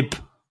maybe Bib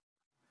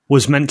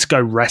was meant to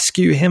go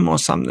rescue him or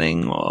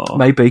something. Or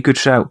maybe, good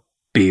shout,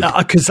 Bib.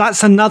 Because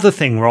that's another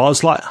thing where I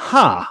was like,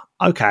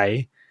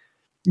 okay.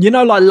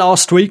 Like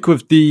last week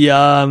with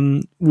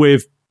the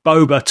with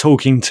Boba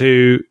talking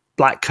to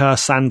Black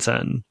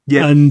Krrsantan.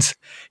 Yeah. And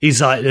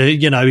he's like,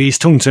 he's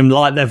talking to him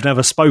like they've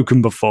never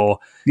spoken before.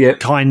 Yeah.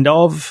 Kind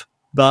of.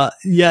 But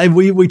yeah,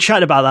 we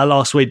chatted about that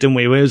last week, didn't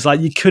we? Where it was like,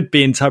 you could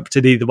be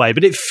interpreted either way,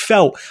 but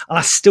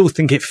I still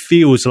think it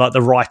feels like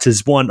the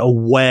writers weren't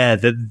aware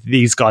that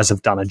these guys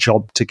have done a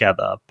job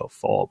together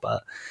before,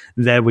 but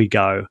there we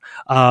go.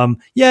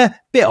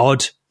 Bit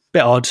odd.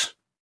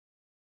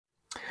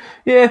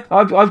 Yeah,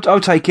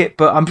 I'll take it,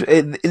 but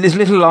there's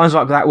little lines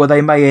like that where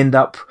they may end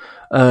up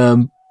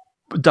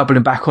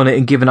doubling back on it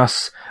and giving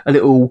us a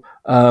little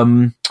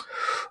comic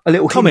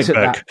hint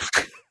at book.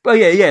 That. Well,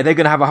 yeah, they're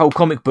going to have a whole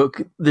comic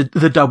book,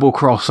 the Double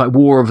Cross, like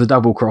War of the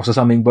Double Cross or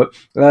something. But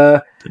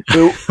but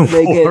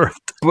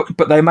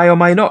they may or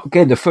may not.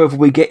 Again, the further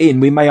we get in,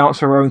 we may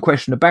answer our own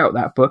question about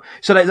that. But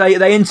so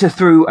they enter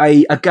through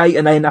a gate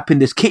and they end up in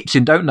this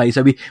kitchen, don't they?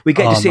 So we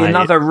get to see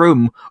another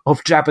room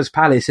of Jabba's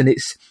palace, and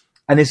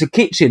it's a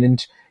kitchen,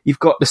 and you've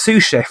got the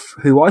sous chef,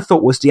 who I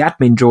thought was the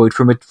admin droid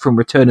from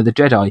Return of the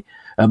Jedi.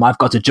 I've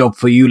got a job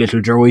for you, little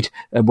droid,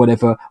 and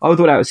whatever. I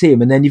thought that was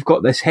him. And then you've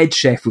got this head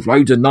chef with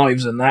loads of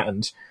knives and that,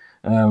 and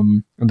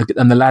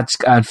the lads,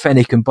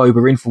 Fennec and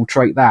Boba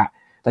infiltrate that.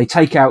 They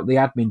take out the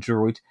admin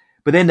droid.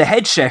 But then the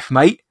head chef,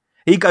 mate,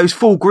 He goes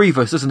full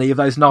Grievous, doesn't he, of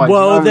those nights?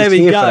 Well, I was there we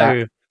here for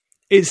go.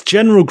 It's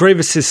General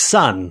Grievous's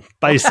son,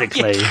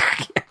 basically.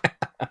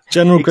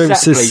 General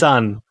Grievous's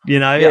son, you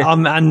know, Yeah.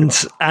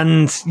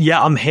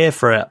 I'm here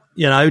for it.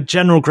 You know,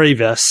 General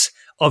Grievous,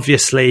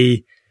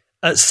 obviously,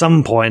 at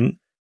some point,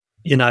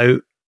 you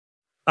know,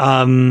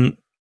 got Made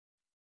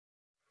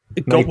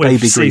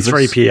with baby Grievous.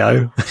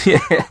 C-3PO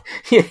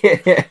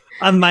yeah.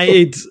 and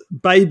made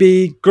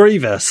baby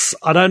Grievous.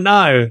 I don't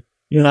know.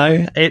 You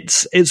know,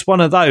 it's one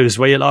of those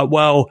where you're like,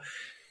 well,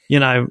 you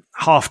know,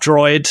 half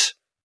droid,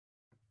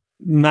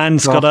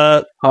 man's got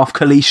a half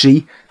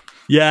Kalishi.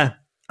 yeah.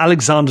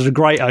 Alexander the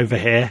Great over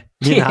here,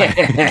 you know,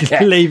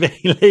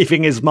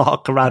 leaving his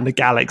mark around the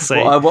galaxy.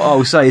 What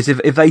I'll say is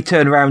if they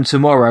turn around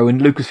tomorrow and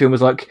Lucasfilm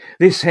was like,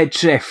 this head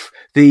chef,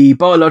 the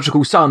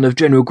biological son of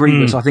General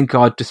Grievous, I think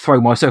I'd just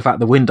throw myself out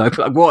the window.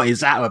 Like, what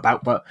is that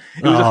about? But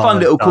it was a fun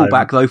little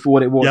callback, though, for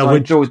what it was. Yeah, I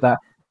enjoyed that.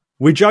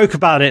 We joke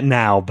about it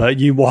now, but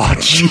you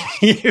watch.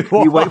 You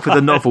wait for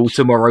the novel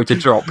tomorrow to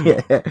drop.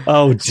 Yeah.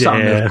 Oh, Son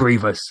dear. of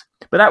Grievous.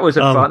 But that was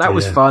fun. That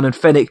was dear. fun, and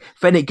Fennec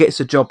gets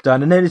the job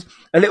done. And then there's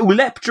a little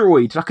lep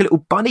droid, like a little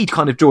bunny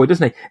kind of droid,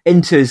 doesn't he?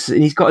 Enters,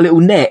 and he's got a little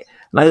net.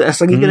 Like,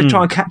 that's like you're going to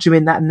try and catch him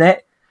in that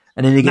net,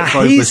 and then you get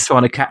Boba's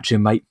trying to catch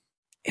him, mate.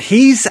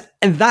 He's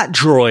that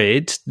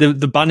droid,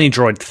 the bunny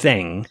droid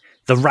thing,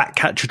 the rat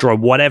catcher droid,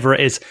 whatever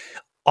it is.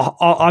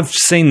 I've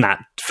seen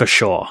that for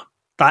sure.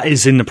 That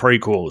is in the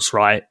prequels,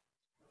 right?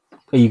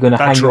 Are you going to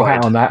hang your droid.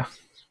 hat on that?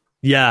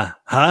 Yeah.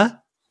 Huh?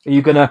 Are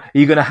you gonna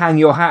hang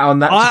your hat on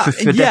that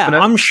for yeah,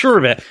 definite? I'm sure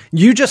of it.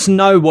 You just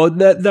know what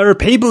there are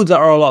people that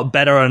are a lot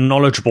better and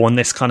knowledgeable on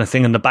this kind of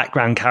thing and the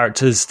background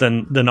characters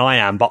than I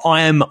am. But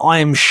I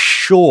am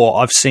sure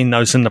I've seen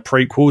those in the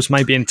prequels,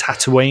 maybe in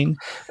Tatooine.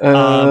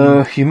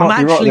 You might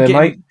be right there,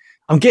 mate.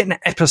 I'm getting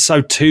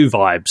episode 2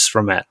 vibes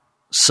from it.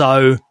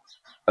 So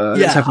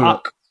Let's have a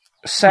look.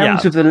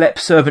 Sounds of the Lep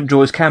servant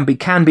droids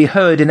can be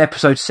heard in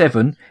episode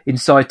 7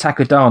 inside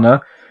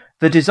Takodana.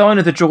 The design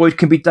of the droid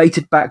can be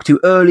dated back to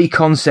early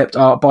concept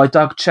art by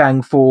Doug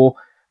Chang for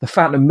The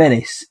Phantom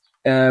Menace.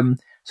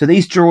 So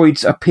these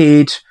droids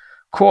appeared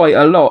quite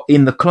a lot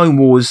in the Clone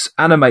Wars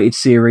animated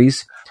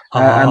series,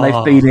 and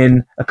they've been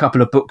in a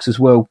couple of books as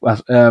well,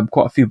 quite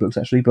a few books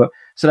actually. But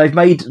so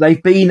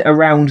they've been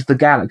around the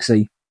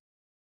galaxy.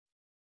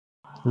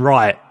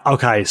 Right.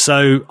 Okay.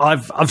 So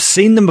I've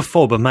seen them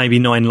before, but maybe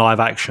not in live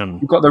action.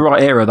 You've got the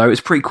right era though.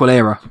 It's prequel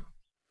era.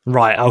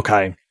 Right.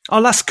 Okay.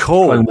 Oh, that's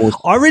cool.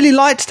 I really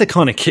liked the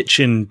kind of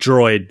kitchen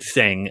droid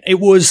thing. It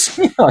was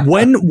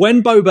when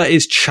Boba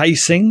is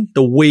chasing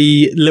the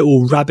wee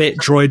little rabbit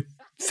droid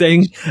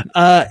thing.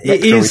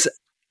 It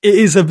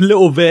is a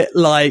little bit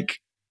like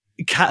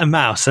cat and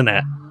mouse, isn't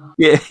it?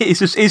 Yeah,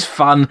 it's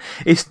fun.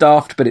 It's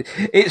daft, but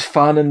it's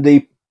fun. And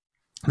the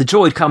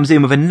droid comes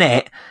in with a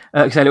net,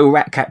 it's a little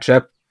rat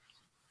catcher.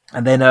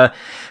 And then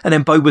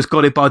Boba's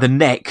got it by the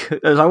neck.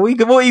 I was like,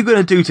 what are you going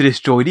to do to this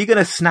droid? Are you going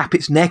to snap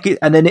its neck?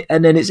 And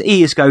then its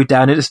ears go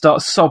down and it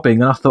starts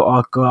sobbing. And I thought,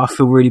 oh god, I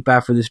feel really bad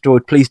for this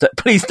droid. Please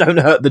don't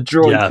hurt the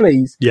droid,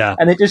 please. Yeah.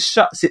 And it just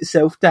shuts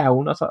itself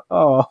down. I was like,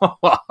 oh.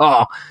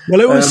 Well,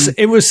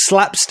 it was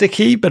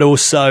slapsticky, but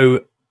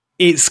also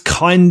it's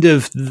kind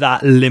of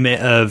that limit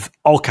of,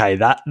 okay,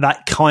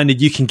 that kind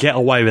of, you can get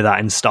away with that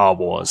in Star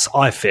Wars,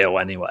 I feel,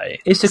 anyway.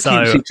 It's a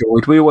cutesy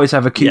droid. We always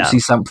have a cutesy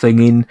something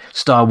in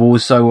Star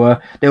Wars, so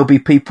there'll be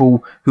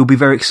people who'll be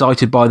very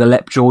excited by the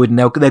Lep droid, and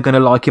they're going to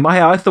like him.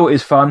 I thought it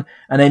was fun,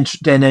 and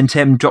then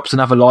Tem drops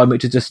another line,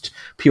 which is just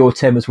pure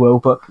Tem as well,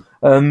 but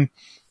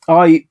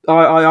I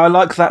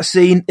like that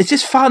scene. It's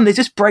just fun. It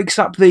just breaks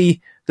up it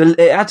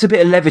adds a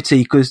bit of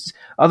levity, because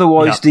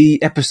otherwise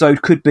the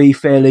episode could be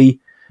fairly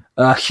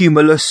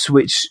humorless,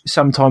 which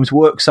sometimes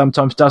works,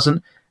 sometimes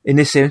doesn't. In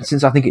this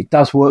instance, I think it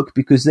does work,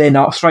 because then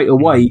straight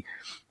away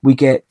we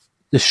get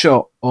the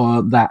shot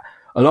that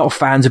a lot of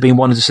fans have been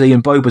wanting to see,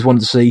 and Boba's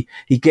wanted to see.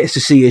 He gets to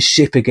see his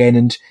ship again,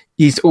 and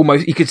you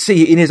could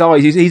see it in his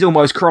eyes. He's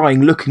almost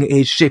crying looking at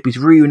his ship. He's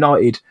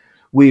reunited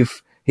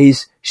with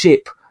his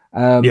ship.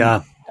 But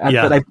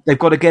they've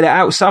got to get it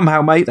out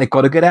somehow, mate. They've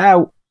got to get it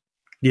out.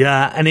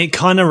 Yeah, and it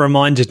kind of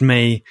reminded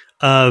me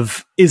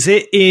of, is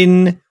it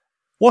in...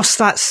 What's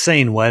that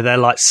scene where they're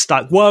like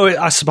stuck? Well,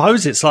 I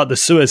suppose it's like the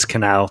Suez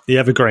Canal, the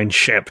Evergreen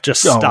ship, just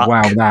stuck,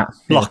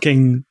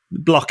 blocking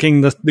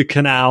the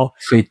canal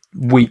for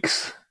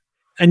weeks.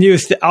 And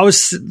I was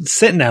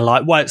sitting there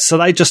like, wait, so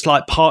they just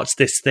like parked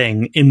this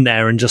thing in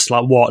there and just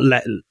like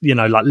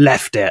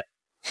left it,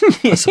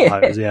 I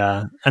suppose,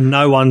 yeah. And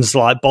no one's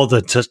like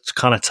bothered to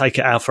kind of take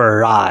it out for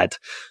a ride,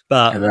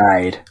 but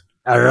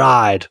a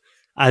ride.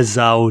 As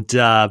old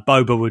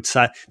Boba would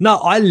say. No,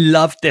 I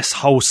loved this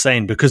whole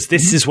scene, because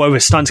this is where we're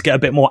starting to get a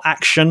bit more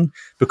action,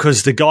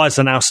 because the guys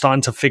are now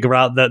starting to figure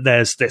out that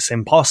there's this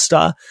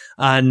imposter,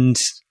 and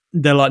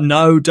they're like,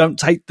 no, don't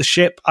take the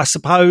ship, I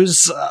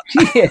suppose.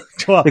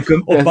 Or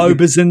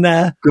Boba's in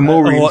there.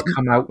 Gamorreans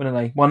come out, wouldn't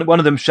they? One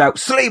of them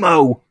shouts,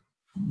 Slimo!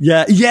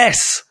 Yeah,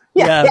 yes!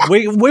 Yeah,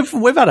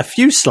 we've had a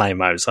few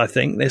Slimos, I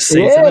think, this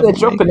season. Yeah, they're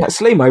dropping that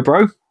Slimo,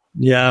 bro.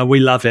 Yeah, we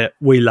love it.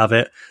 We love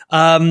it.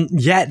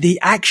 Yeah, the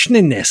action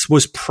in this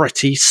was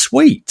pretty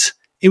sweet.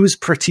 It was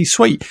pretty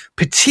sweet,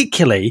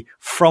 particularly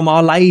from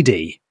Our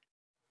Lady,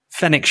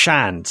 Fennec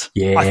Shand.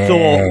 Yeah.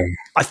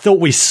 I thought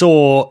we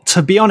saw,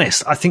 to be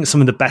honest, I think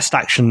some of the best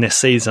action this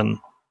season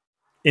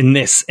in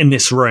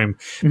this room,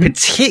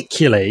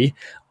 particularly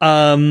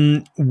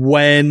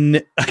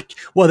when,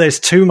 well, there's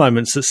two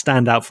moments that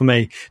stand out for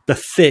me. The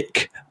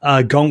thick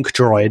gonk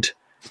droid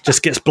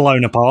just gets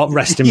blown apart.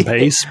 Rest in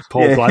peace,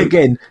 poor bloke.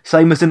 Again,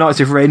 same as the Knights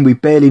of Ren. We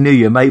barely knew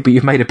you, mate, but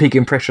you've made a big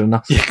impression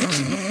on us.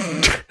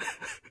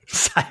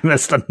 Same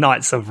as the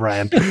Knights of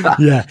Ren.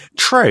 Yeah,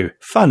 true.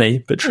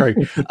 Funny, but true.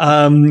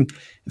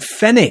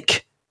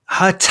 Fennec,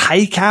 her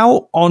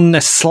takeout on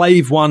the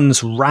Slave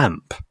One's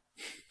ramp.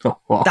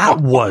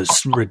 That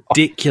was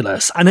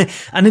ridiculous. And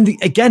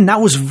again, that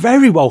was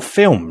very well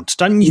filmed,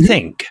 don't you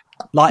think?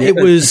 Like, it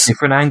was...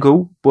 different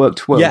angle,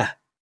 worked well. Yeah.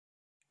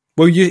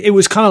 Well, it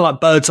was kind of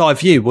like bird's eye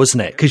view,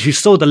 wasn't it? Because you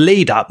saw the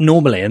lead up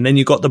normally, and then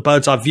you got the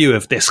bird's eye view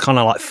of this kind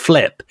of like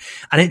flip.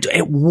 And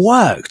it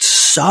worked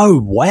so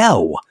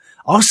well.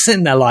 I was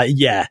sitting there like,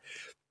 yeah,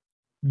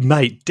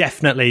 mate,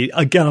 definitely.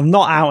 Again, I'm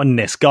not out on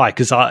this guy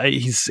because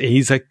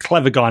he's a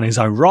clever guy in his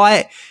own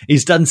right.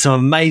 He's done some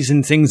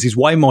amazing things. He's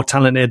way more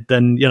talented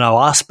than,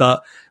 us.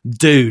 But,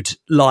 dude,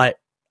 like,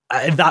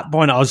 at that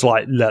point, I was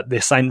like, look,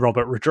 this ain't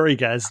Robert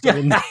Rodriguez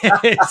doing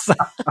this.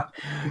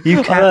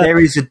 There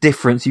is a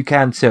difference. You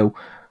can tell.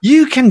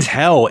 You can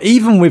tell,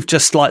 even with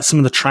just like some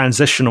of the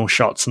transitional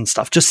shots and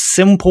stuff, just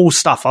simple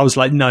stuff. I was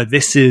like, no,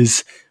 this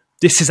is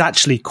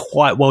actually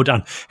quite well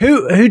done.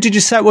 Who did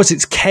you say it was?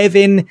 It's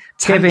Kevin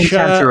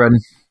Tancharoen.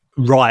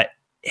 Right.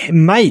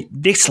 Mate,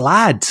 this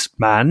lad,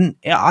 man,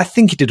 I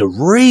think he did a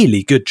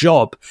really good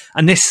job.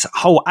 And this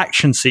whole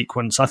action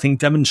sequence, I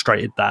think,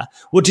 demonstrated that.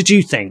 What did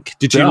you think?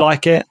 Did you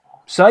like it?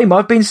 Same.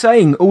 I've been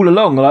saying all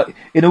along, like,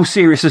 in all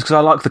seriousness, because I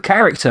like the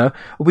character,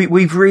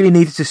 we've really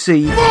needed to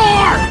see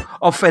more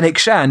of Fennec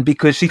Shand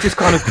because she's just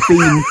kind of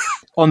been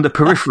on the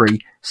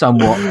periphery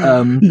somewhat.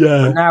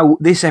 Yeah. Now,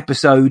 this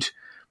episode,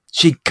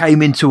 she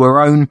came into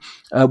her own,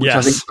 which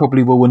I think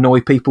probably will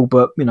annoy people,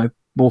 but,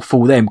 more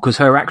for them because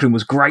her action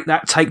was great.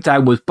 That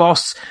takedown was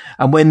boss.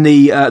 And when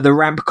the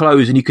ramp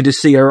closed and you could just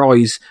see her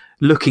eyes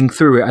looking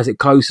through it as it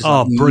closes.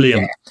 Oh,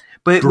 brilliant. Yeah.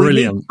 But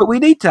brilliant. We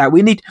need that.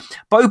 We need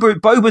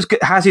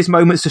Boba has his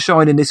moments to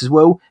shine in this as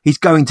well. He's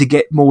going to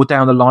get more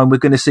down the line. We're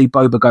going to see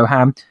Boba go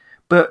ham.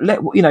 But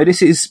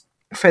this is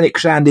Fennec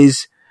Shand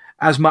is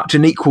as much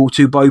an equal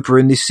to Boba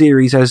in this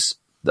series as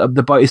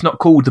it's not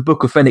called the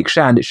Book of Fennec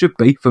Shand. It should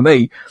be for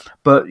me,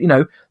 but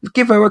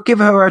give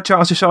her a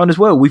chance to shine as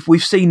well.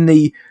 We've seen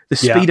the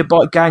speeder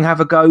bike gang have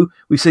a go.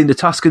 We've seen the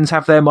Tuscans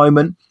have their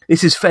moment.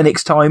 This is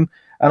Fennec's time,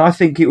 and I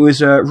think it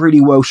was really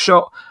well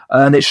shot,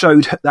 and it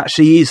showed that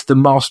she is the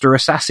master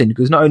assassin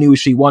because not only was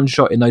she one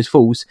shot in those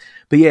falls,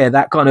 but yeah,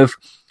 that kind of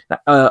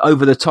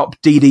over the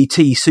top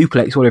DDT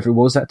suplex, whatever it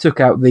was, that took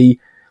out the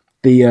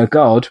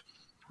guard.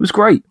 Was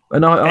great,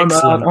 and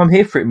I'm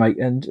here for it, mate.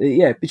 And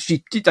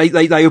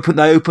they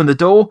open the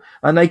door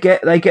and they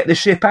get the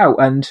ship out.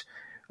 And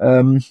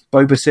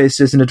Boba says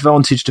there's an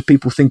advantage to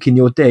people thinking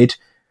you're dead.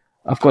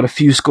 I've got a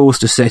few scores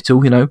to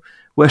settle.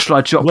 Where shall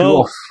I drop you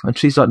off? And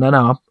she's like,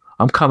 no,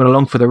 I'm coming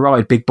along for the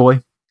ride, big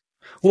boy.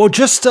 Well,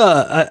 just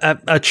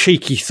a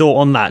cheeky thought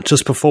on that,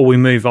 just before we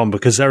move on,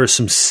 because there are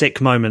some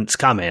sick moments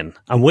coming,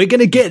 and we're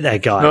going to get there,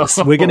 guys.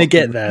 We're going to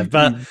get there,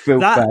 but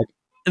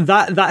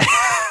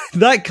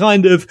that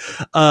kind of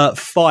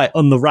fight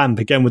on the ramp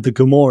again with the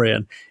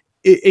Gamorrean,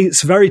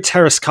 it's very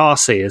Terras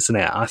Kasi, isn't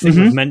it? I think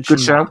we've mentioned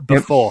that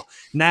before. Yep.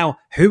 Now,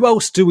 who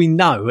else do we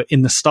know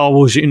in the Star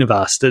Wars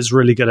universe that's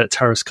really good at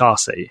Terras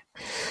Kasi?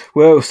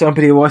 Well,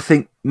 somebody who I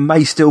think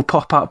may still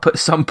pop up at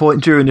some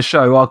point during the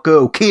show, our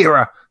girl,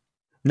 Kira.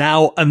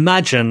 Now,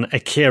 imagine a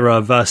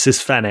Kira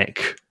versus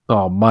Fennec.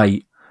 Oh,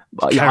 mate.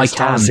 Terras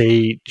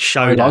Kasi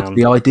showdown. I like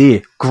the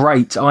idea.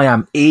 Great. I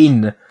am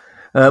in.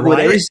 Well,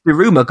 there is the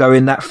rumor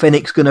going that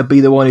Fennec's going to be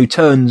the one who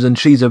turns, and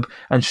she's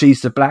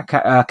the black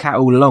cat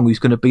all along who's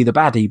going to be the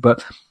baddie.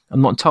 But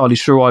I'm not entirely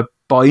sure I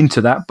buy into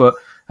that. But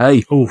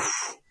hey,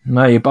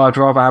 no, I'd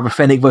rather have a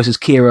Fennec versus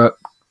Kira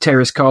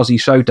Terras Kasi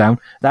showdown.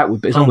 That would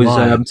be, as long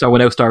as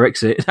someone else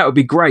directs it. That would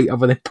be great,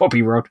 other than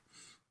Poppy Rod.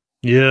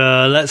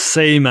 Yeah, let's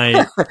see,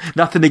 mate.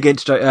 Nothing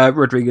against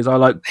Rodriguez. I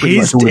like pretty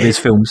much all of his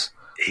films.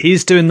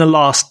 He's doing the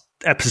last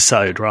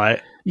episode,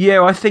 right?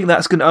 Yeah, I think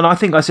that's going to, and I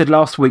think I said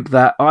last week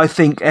that I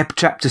think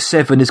Chapter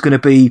 7 is going to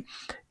be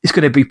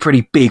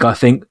pretty big, I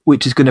think,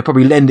 which is going to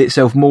probably lend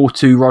itself more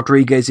to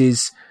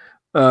Rodriguez's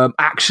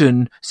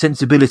action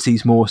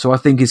sensibilities more. So I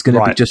think it's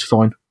going to be just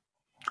fine.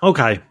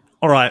 Okay.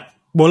 All right.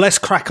 Well, let's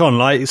crack on.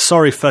 Like,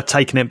 sorry for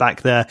taking it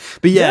back there.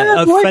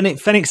 But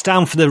Fennec's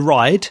down for the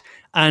ride,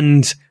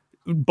 and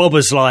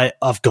Boba's like,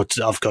 I've got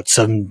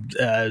some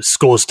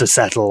scores to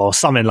settle or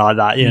something like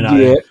that,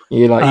 Yeah,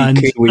 you're like, and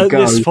here we at go.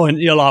 this point,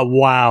 you're like,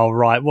 wow,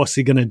 right, what's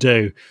he going to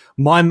do?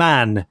 My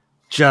man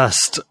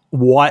just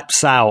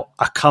wipes out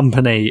a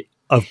company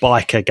of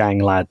biker gang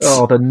lads.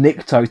 Oh, the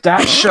Niktos.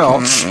 That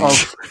shot of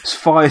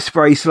Fire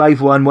Spray Slave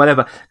One,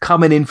 whatever,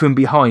 coming in from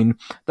behind.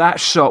 That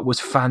shot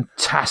was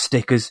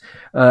fantastic as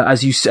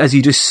you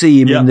just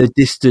see him in the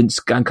distance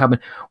and coming.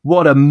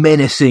 What a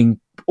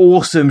menacing,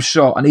 awesome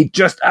shot. And he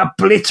just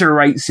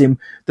obliterates them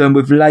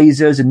with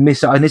lasers and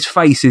missiles. And his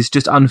face is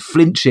just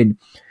unflinching.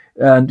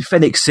 And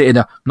Fennec's sitting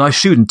there. Nice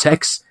shooting,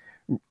 Tex.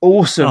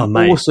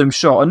 Awesome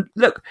shot. And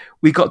look,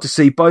 we got to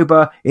see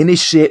Boba in his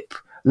ship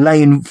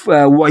laying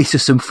waste to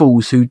some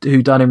fools who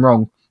done him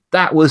wrong.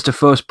 That was the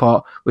first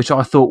part, which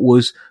I thought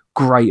was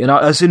great. And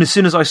as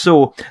soon as I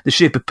saw the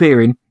ship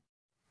appearing,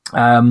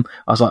 I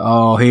was like,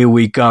 "Oh, here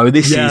we go!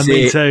 This is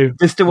me it." Too.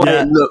 Just the way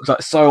it looks,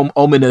 like so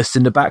ominous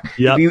in the back.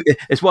 Yeah.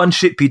 It's one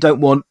ship you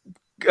don't want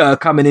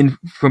coming in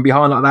from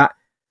behind like that.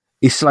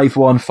 Is Slave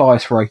One Fire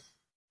Spray?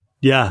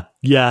 Yeah.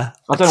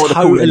 I don't know what to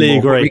call it totally anymore.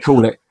 agree. What do we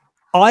call it?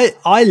 I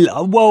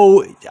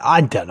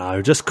don't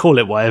know. Just call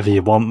it whatever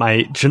you want,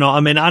 mate. Do you know what I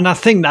mean? And I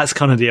think that's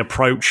kind of the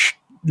approach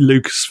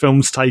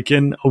Lucasfilm's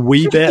taken a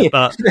wee bit,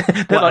 but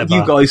they're like,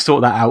 you guys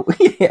sort that out.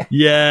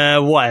 Yeah,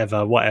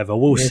 whatever.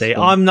 We'll see.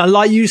 I'm not,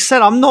 like you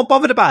said, I'm not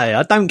bothered about it.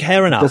 I don't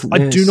care enough.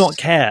 I do not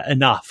care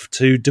enough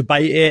to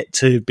debate it,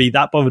 to be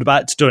that bothered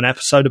about it, to do an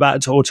episode about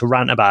it, or to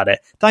rant about it.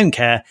 Don't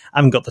care. I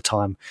haven't got the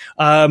time.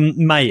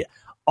 Mate,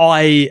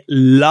 I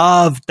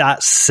loved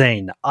that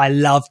scene.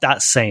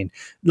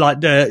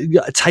 Like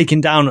the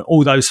taking down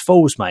all those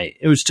fools, mate.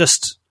 It was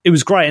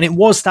great. And it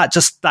was that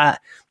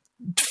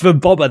for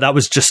Boba, that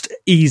was just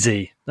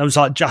easy. That was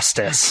like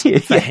justice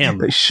for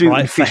him.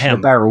 Shooting fish in a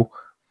barrel.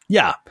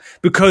 Yeah,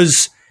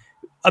 because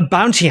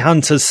bounty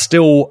hunters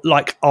still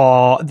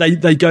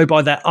they go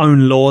by their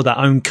own law, their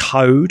own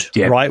code,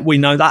 right? We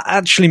know that.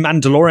 Actually,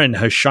 Mandalorian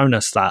has shown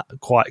us that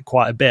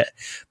quite a bit.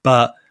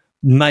 But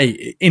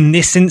mate, in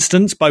this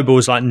instance, Boba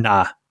was like,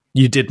 "Nah,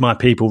 you did my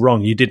people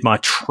wrong. You did my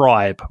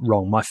tribe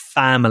wrong. My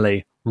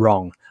family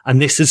wrong.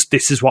 And this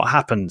is what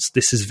happens.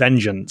 This is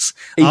vengeance."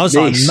 I was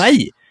like,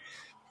 "Mate,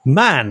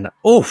 man,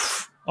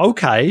 oof."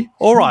 Okay,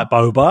 all right,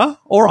 Boba.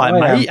 All right,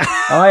 mate.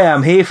 I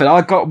am here for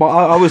that.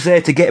 I was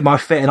there to get my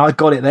Fett, and I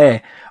got it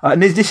there.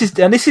 And this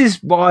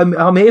is what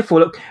I'm here for.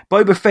 Look,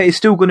 Boba Fett is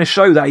still going to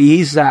show that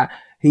he is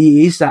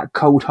that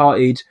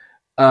cold-hearted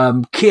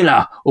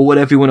killer, or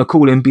whatever you want to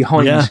call him,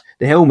 behind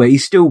the helmet.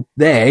 He's still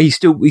there. He's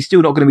still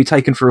not going to be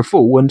taken for a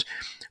fool, and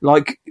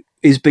like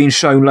is being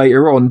shown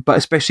later on. But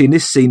especially in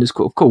this scene,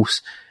 of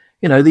course,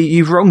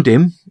 you've wronged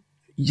him.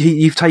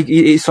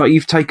 It's like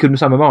you've taken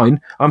some of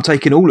mine. I'm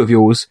taking all of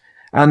yours.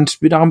 And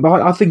I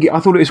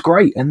thought it was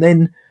great. And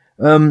then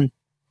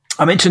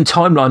I mentioned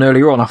timeline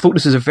earlier on. I thought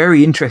this is a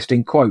very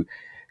interesting quote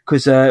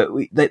because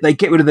they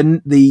get rid of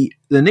the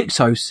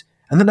Niktos,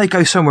 and then they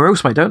go somewhere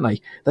else, mate, don't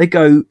they? They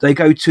go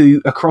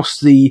to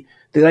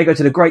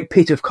the great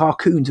pit of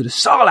Carkoon, to the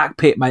Sarlacc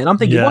pit, mate. And I'm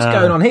thinking, what's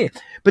going on here?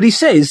 But he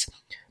says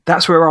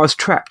that's where I was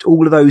trapped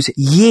all of those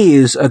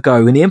years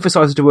ago, and he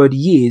emphasises the word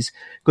years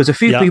because a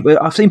few people,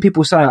 I've seen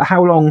people say,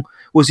 how long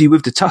was he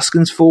with the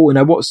Tuskens for?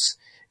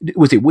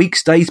 Was it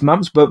weeks, days,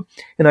 months? But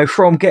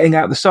from getting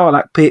out of the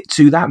Sarlacc pit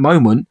to that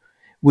moment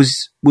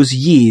was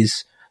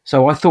years.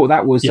 So I thought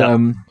that was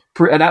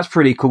that's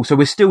pretty cool. So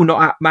we're still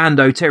not at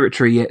Mando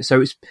territory yet.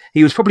 So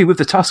he was probably with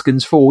the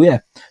Tuskens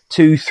for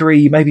 2,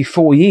 3, maybe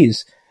 4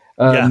 years,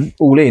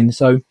 all in.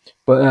 So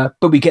but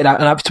we get that.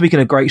 And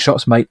speaking of great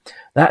shots, mate,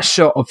 that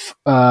shot of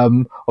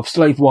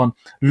Slave One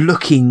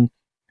looking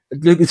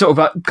sort of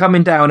like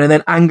coming down and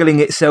then angling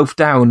itself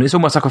down. It's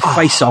almost like a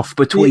face-off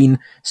between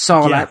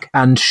Sarlacc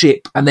and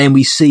ship, and then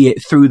we see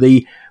it through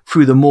the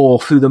maw,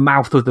 through the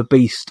mouth of the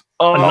beast.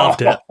 Oh. I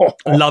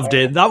loved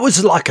it. That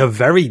was like a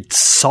very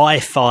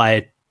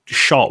sci-fi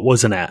shot,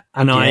 wasn't it?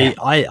 And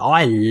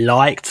I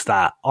liked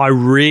that. I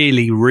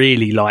really,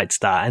 really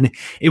liked that, and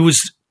it was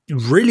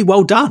really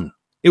well done.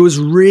 It was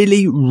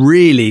really,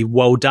 really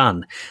well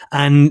done.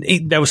 And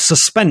there was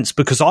suspense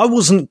because I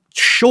wasn't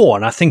sure,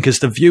 and I think as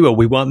the viewer,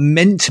 we weren't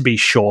meant to be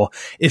sure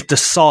if the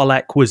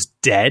Sarlacc was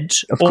dead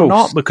or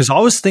not, because I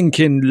was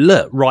thinking,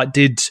 look, right,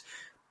 did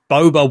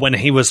Boba, when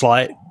he was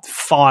like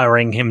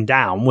firing him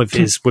down with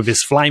his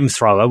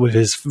flamethrower, with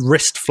his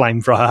wrist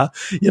flamethrower,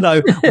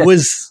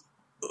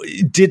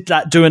 did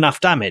that do enough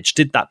damage?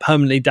 Did that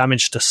permanently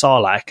damage the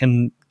Sarlacc,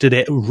 and did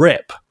it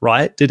rip,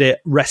 right? Did it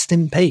rest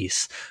in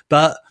peace?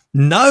 But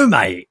no,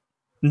 mate.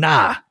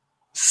 Nah.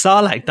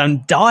 Sarlacc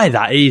don't die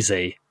that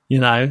easy,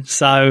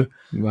 So,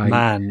 right.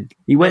 Man,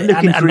 he went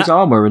looking for his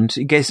armor, and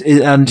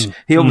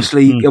he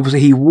obviously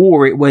he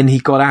wore it when he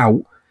got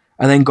out,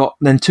 and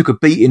then took a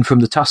beating from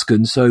the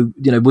Tuskens. So,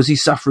 was he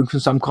suffering from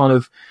some kind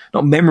of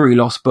not memory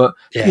loss, but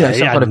some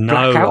kind of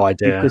blackout?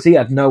 Idea. Because he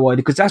had no idea.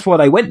 Because that's why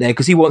they went there,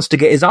 because he wants to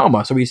get his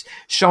armor. So he's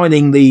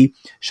shining the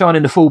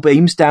full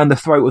beams down the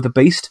throat of the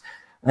beast,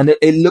 and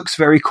it looks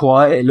very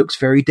quiet. It looks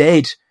very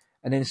dead.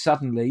 And then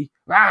suddenly,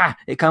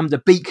 it comes, the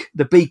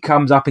beak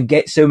comes up and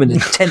gets him, and the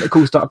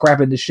tentacles start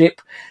grabbing the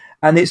ship,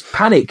 and it's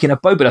panic.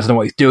 Boba doesn't know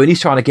what he's doing.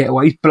 He's trying to get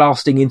away. He's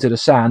blasting into the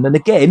sand. And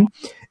again,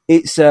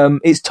 it's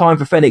time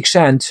for Fennec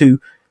Shand to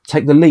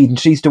take the lead, and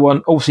she's the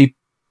one. Obviously,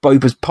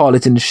 Boba's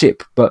piloting the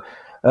ship, but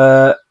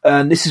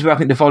And this is where I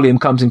think the volume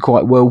comes in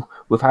quite well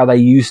with how they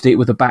used it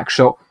with the back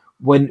shot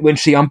when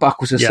she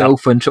unbuckles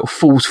herself and sort of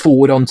falls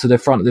forward onto the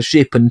front of the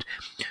ship, and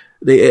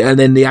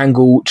then the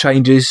angle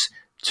changes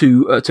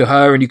to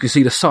her, and you can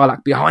see the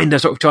Sarlacc behind her,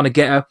 sort of trying to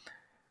get her.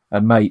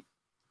 And mate,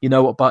 you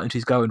know what button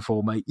she's going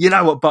for, mate. You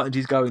know what button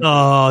she's going for.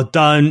 Oh,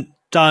 don't.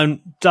 Do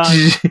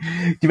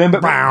you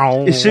remember?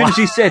 As soon as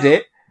she said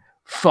it,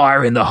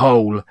 fire in the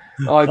hole.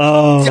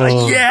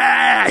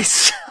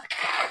 Yes!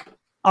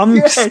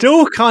 I'm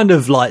still kind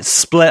of like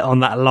split on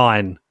that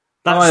line.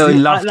 I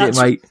loved it,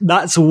 mate.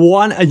 That's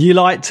one, and you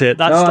liked it.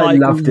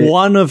 That's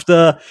one of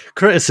the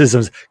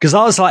criticisms, because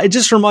I was like, it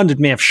just reminded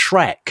me of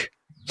Shrek.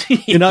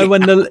 You know,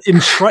 when in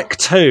Shrek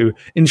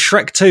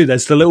 2,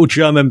 there's the little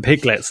German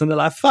piglets, and they're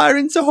like, fire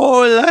into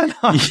hole.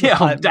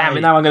 Damn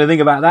it, now I'm going to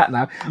think about that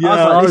now. Yeah,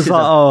 I was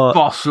like,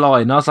 boss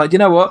line. I was like, you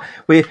know what?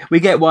 We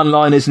get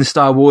one-liners in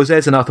Star Wars,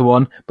 there's another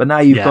one, but now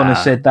you've gone and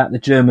said that, the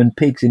German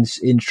pigs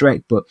in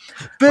Shrek, but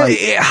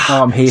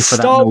I'm here for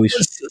that noise.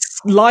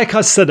 Like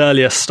I said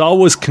earlier, Star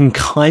Wars can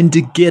kind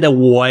of get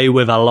away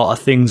with a lot of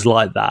things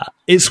like that.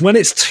 It's when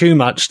it's too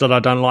much that I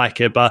don't like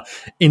it, but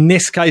in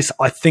this case,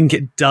 I think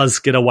it does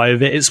get away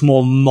with it. It's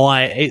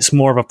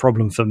more of a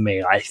problem for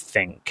me, I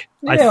think.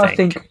 I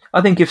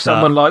think if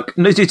someone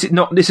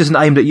this isn't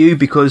aimed at you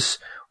because,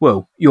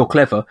 well, you're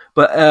clever,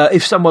 but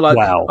if someone like,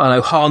 I don't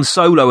know, Han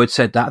Solo had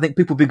said that, I think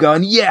people would be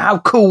going, yeah, how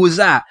cool was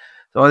that?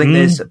 So I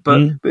think but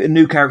a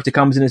new character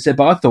comes in and said,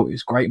 but I thought it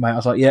was great, mate. I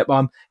was like, yep,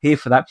 I'm here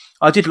for that.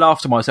 I did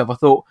laugh to myself. I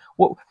thought,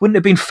 wouldn't it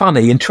have been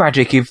funny and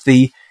tragic if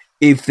the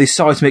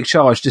seismic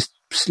charge was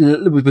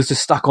just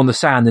stuck on the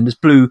sand and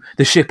just blew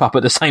the ship up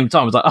at the same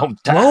time? I was like, oh,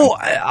 damn. Well,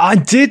 I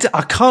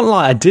can't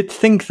lie, I did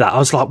think that. I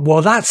was like,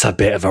 well, that's a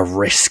bit of a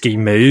risky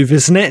move,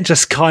 isn't it?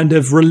 Just kind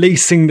of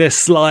releasing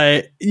this,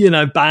 like,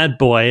 bad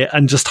boy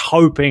and just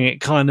hoping it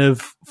kind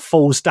of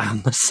falls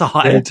down the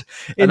side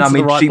into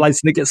the right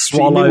place and it gets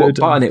swallowed. She knew what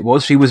button it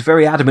was. She was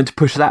very adamant to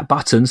push that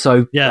button,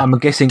 so I'm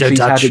guessing she's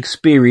had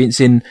experience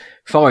in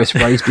fire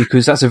sprays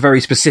because that's a very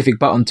specific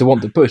button to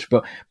want to push.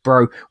 But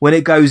bro, when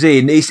it goes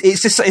in, it's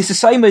the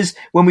same as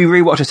when we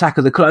rewatch Attack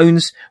of the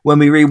Clones, when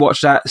we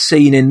rewatch that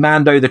scene in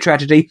Mando, the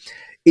tragedy.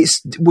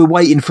 We're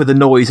waiting for the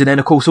noise, and then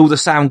of course all the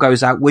sound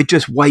goes out. We're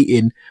just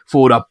waiting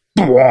for the.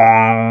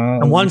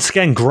 And once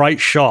again, great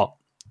shot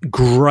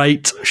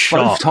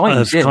both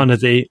times, of kind of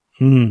the.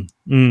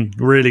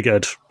 Really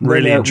good.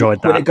 Really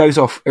enjoyed that. When it goes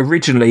off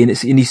originally,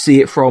 and you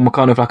see it from a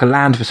kind of like a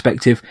land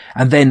perspective,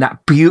 and then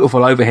that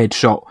beautiful overhead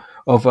shot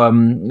of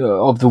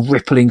the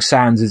rippling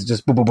sands is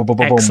just boom, boom, boom, boom,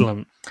 boom.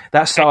 Excellent.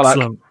 That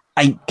Sarlacc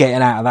ain't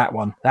getting out of that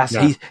one.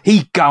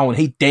 He's gone.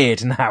 He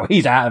dead now.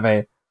 He's out of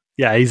here.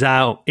 Yeah, he's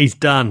out. He's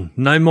done.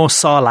 No more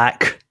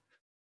Sarlacc.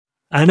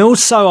 And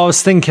also, I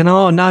was thinking,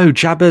 oh no,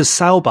 Jabba's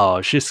sail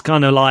barge. It's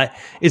kind of like,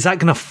 is that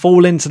going to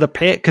fall into the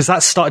pit? Because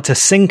that started to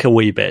sink a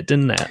wee bit,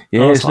 didn't it?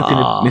 Yeah, it's looking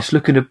like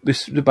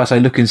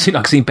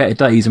I've seen better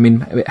days. I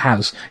mean, it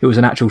has. It was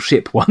an actual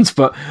ship once,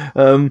 but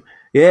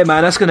yeah,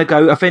 man, that's going to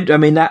go. I think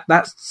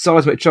that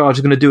seismic charge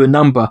is going to do a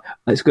number.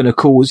 It's going to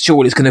cause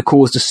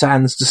the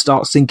sands to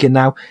start sinking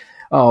now.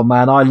 Oh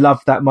man, I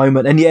love that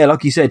moment. And yeah,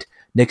 like you said,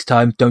 next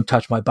time, don't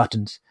touch my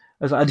buttons.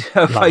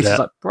 Her face is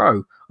like,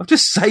 bro, I've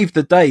just saved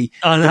the day.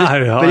 I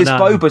know. But it's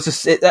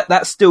Boba.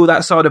 That's still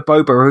that side of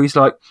Boba where he's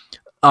like,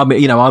 I'm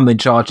in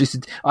charge.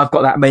 I've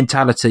got that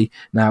mentality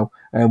now,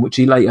 which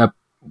he later,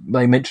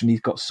 they mentioned he's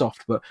got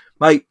soft. But,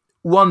 mate,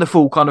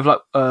 wonderful kind of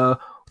like 1,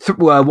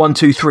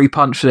 2, 3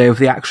 punch there with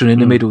the action in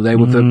the middle there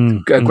with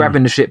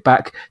grabbing the ship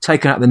back,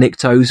 taking out the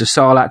Niktos, a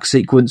Sarlacc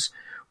sequence.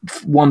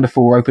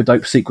 Wonderful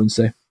rope-a-dope sequence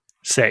there.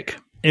 Sick.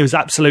 It was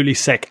absolutely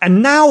sick.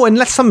 And now,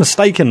 unless I'm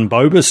mistaken,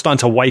 Boba's starting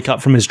to wake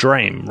up from his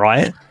dream,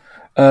 right?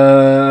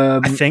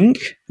 I think.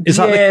 He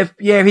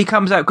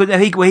comes out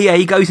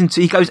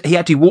because he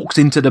actually walks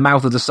into the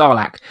mouth of the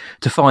Sarlacc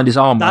to find his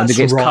armor and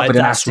gets covered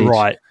in acid. That's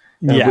right.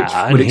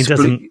 Yeah, which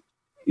would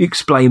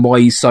explain why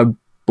he's so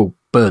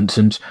burnt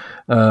and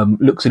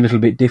looks a little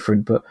bit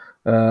different. But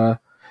and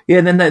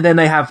then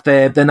they have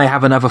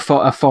another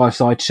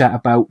fireside chat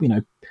about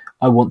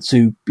I want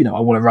to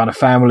run a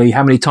family.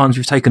 How many times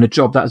we've taken a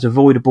job that is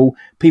avoidable?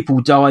 People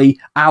die.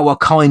 Our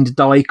kind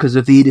die because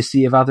of the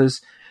idiocy of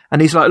others.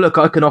 And he's like, look,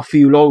 I can offer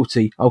you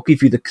loyalty. I'll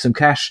give you some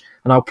cash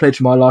and I'll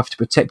pledge my life to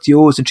protect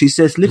yours. And she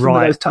says, living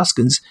with those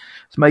Tuscans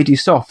has made you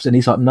soft. And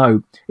he's like,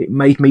 no, it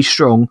made me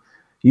strong.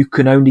 You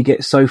can only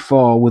get so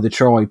far with the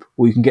tribe,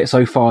 or you can get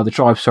so far the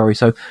tribe. Sorry.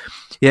 So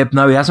yeah,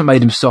 no, it hasn't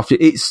made him soft.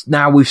 It's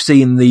now we've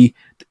seen the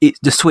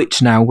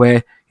switch now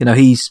where,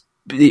 he's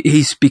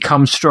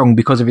become strong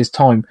because of his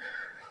time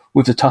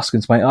with the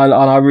Tuscans, mate.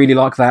 I really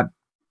like that.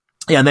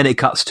 Yeah, and then it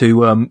cuts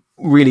to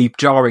really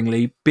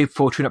jarringly Bib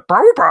Fortuna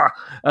Boba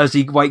as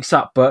he wakes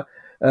up. But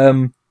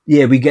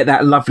we get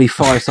that lovely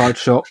fireside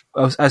shot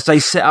as they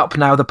set up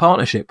now the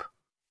partnership.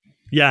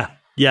 Yeah,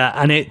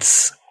 and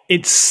it's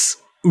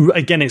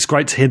again, it's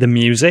great to hear the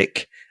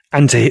music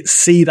and to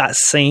see that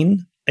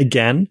scene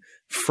again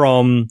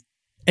from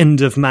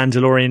end of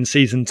Mandalorian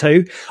season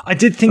 2. I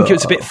did think it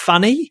was a bit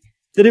funny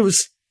that it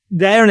was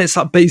there, and it's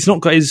like, but he's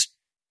not got his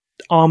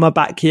armor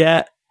back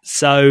yet,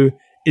 So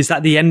is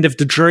that the end of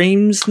the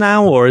dreams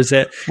now, or is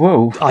it?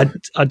 Whoa. I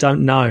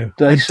don't know.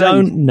 They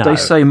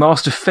say,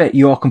 Master Fett,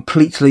 you are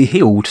completely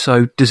healed.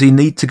 So does he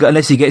need to go,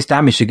 unless he gets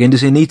damaged again,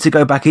 does he need to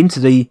go back into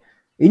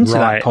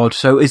that pod?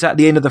 So is that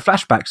the end of the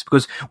flashbacks?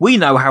 Because we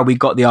know how we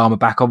got the armor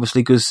back,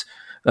 obviously, because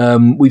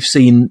we've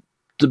seen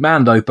the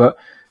Mando. But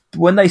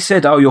when they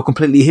said, "Oh, you're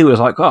completely healed," I was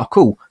like, "Oh,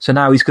 cool." So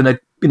now he's gonna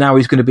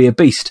be a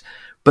beast.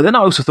 But then I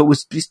also thought,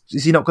 is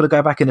he not going to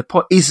go back in the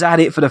pod? Is that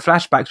it for the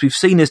flashbacks? We've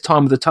seen his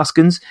time with the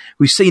Tuskens.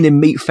 We've seen him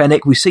meet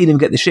Fennec. We've seen him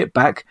get the ship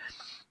back.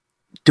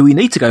 Do we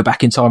need to go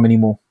back in time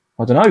anymore?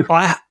 I don't know.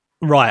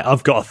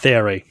 I've got a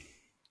theory.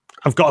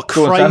 I've got a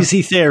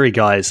crazy theory,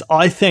 guys.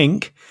 I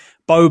think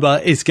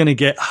Boba is going to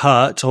get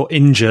hurt or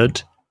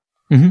injured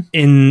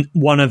in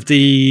one of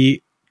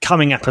the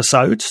coming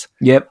episodes.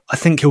 Yep. I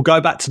think he'll go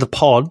back to the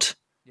pod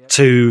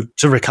to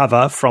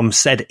recover from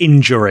said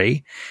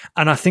injury,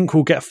 and I think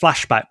we'll get a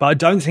flashback, but I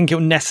don't think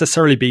it'll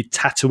necessarily be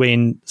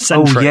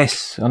Tatooine-centric. Oh,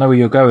 yes. I know where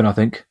you're going, I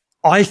think.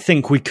 I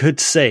think we could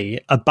see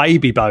a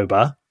baby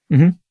Boba.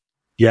 Mm-hmm.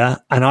 Yeah,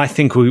 and I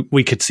think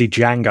we could see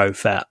Jango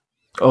Fett.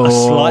 Oh. A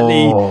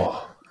slightly,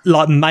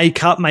 like,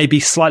 makeup, maybe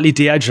slightly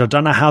de-aged. I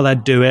don't know how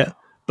they'd do it,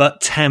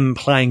 but Tem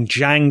playing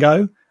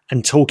Jango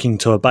and talking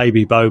to a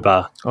baby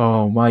Boba.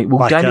 Oh, mate.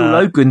 Well, like, Daniel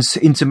Logan's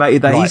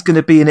intimated that he's going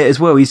to be in it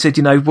as well. He said,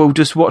 we'll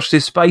just watch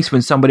this space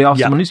when somebody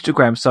asks him on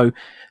Instagram. So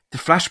the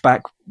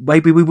flashback,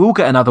 maybe we will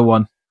get another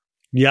one.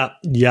 Yeah.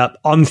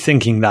 I'm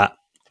thinking that.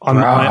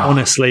 I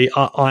honestly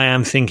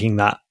am thinking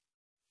that.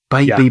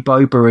 Baby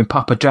Boba and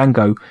Papa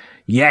Jango.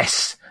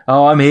 Yes.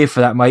 Oh, I'm here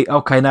for that, mate.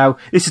 Okay, now,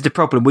 this is the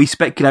problem. We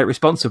speculate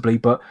responsibly,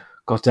 but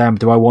goddamn,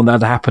 do I want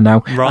that to happen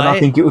now? Right. And I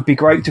think it would be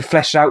great to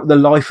flesh out the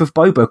life of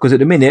Boba, because at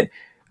the minute,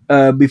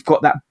 we've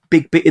got that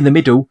big bit in the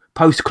middle,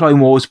 post-Clone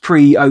Wars,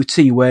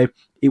 pre-OT, where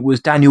it was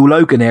Daniel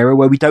Logan era,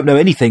 where we don't know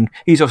anything.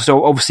 He's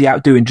obviously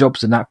out doing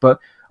jobs and that, but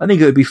I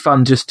think it would be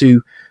fun just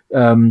to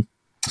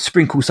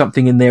sprinkle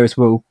something in there as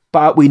well.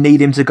 But we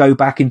need him to go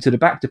back into the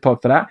Bacta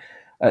pod for that.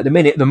 At the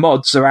minute, the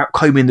mods are out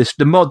combing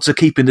the mods are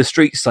keeping the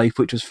streets safe,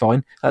 which was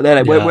fine. Where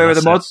are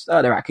the mods?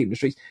 Oh, they're out keeping the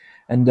streets.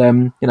 And,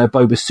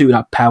 Boba's suiting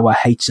up. Power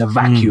hates a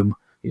vacuum.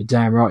 You're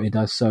damn right it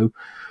does. So,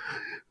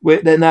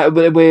 we're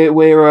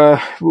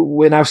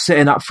now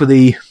setting up for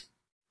the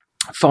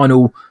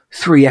final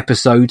 3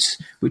 episodes,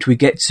 which we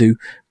get to.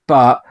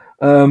 But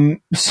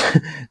the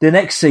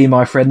next scene,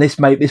 my friend, this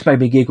made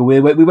me giggle. We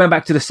went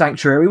back to the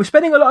sanctuary. We're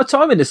spending a lot of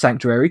time in the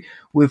sanctuary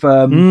with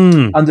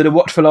under the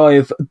watchful eye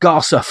of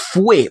Garsa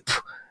Fwip,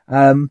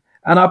 and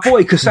our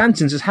boy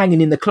Chrysanthemum is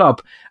hanging in the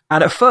club.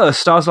 And at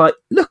first, I was like,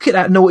 "Look at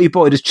that naughty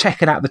boy just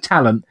checking out the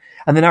talent."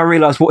 And then I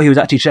realised what he was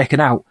actually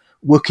checking out.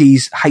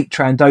 Wookiees hate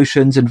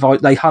Trandoshans, and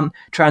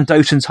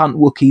Trandoshans hunt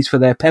Wookiees for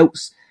their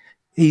pelts.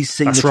 He's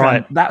seen That's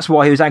right. That's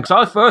why he was angry.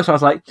 So at first I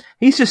was like,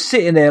 he's just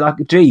sitting there like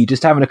a G,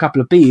 just having a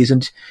couple of beers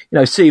and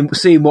seeing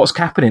what's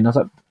happening. I was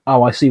like,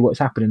 oh, I see what's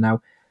happening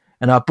now.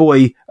 And our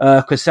boy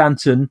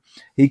Chrysanthemum,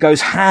 he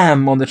goes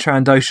ham on the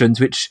Trandoshans,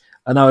 which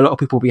I know a lot of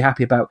people will be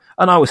happy about.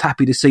 And I was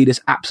happy to see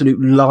this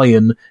absolute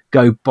lion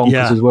go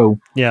bonkers as well.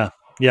 Yeah.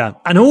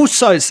 And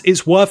also,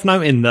 it's worth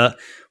noting that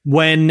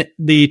when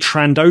the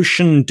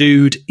Trandoshan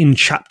dude in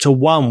Chapter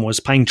 1 was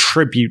paying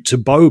tribute to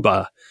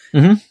Boba,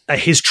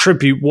 his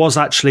tribute was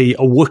actually a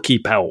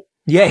Wookiee pelt.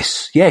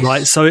 Yes.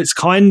 Right, so it's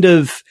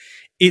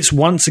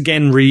once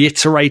again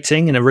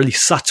reiterating in a really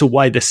subtle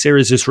way, the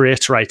series is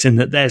reiterating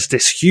that there's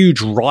this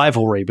huge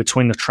rivalry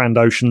between the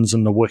Trandoshans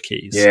and the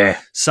Wookiees. Yeah.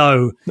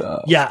 So,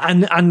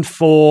 and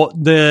for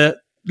the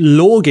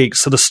lore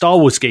geeks, so the Star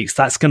Wars geeks,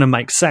 that's going to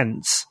make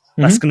sense.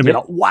 That's going to be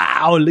like,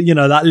 wow,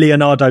 that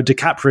Leonardo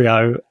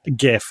DiCaprio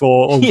gif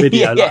or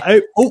video.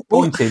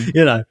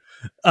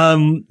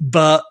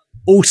 But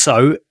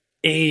also,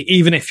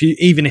 even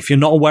if you're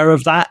not aware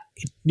of that,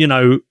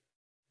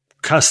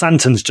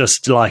 Chrysanthemum's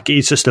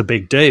he's just a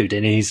big dude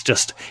and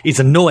he's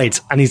annoyed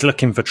and he's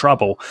looking for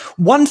trouble.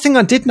 One thing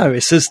I did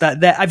notice is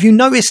that have you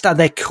noticed that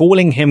they're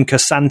calling him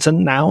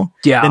Chrysanthemum now?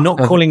 Yeah. They're not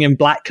calling him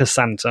Black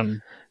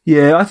Chrysanthemum.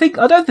 Yeah, I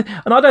don't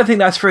think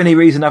that's for any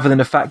reason other than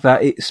the fact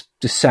that it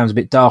just sounds a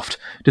bit daft.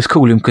 Just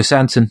call him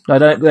Chrysanthemum.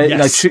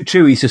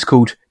 Chewie's just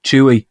called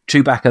Chewie,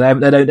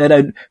 Chewbacca. They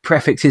don't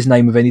prefix his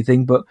name with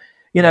anything, but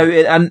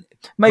and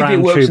maybe Brown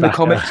it works Chewbacca in the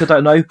comics. I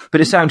don't know,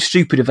 but it sounds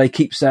stupid if they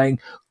keep saying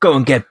 "Go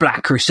and get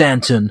Black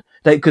Chrysanthemum"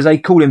 because they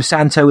call him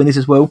Santo in this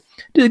as well.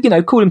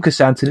 Call him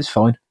Chrysanthemum. It's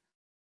fine.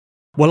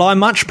 Well, I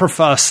much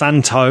prefer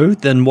Santo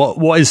than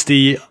what is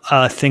the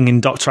thing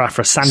in Dr.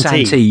 Aphra?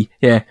 Santi.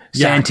 Yeah,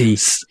 Santi.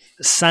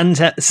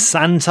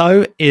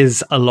 Santo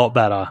is a lot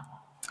better.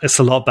 It's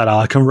a lot better.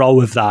 I can roll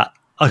with that.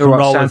 With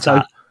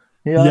that.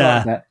 Yeah, I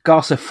like that.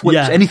 Garsa Fwip.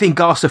 Yeah. Anything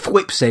Garsa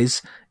Fwip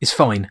says is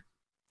fine.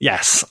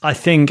 Yes, I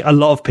think a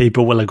lot of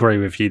people will agree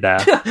with you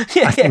there.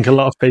 I think a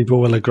lot of people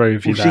will agree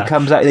with you there. She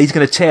comes out, he's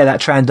going to tear that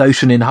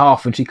Trandoshan in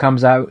half when she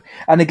comes out.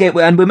 And again,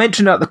 and we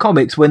mentioned about the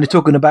comics when they're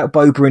talking about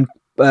Boba and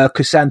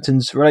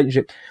Chrysanthemum's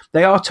relationship,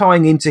 they are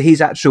tying into his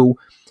actual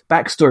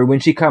backstory when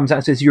she comes out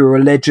and says, "You're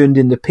a legend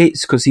in the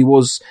pits," because he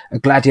was a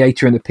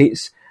gladiator in the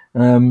pits.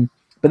 But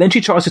then she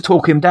tries to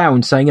talk him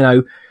down, saying,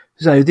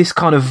 So this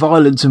kind of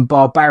violence and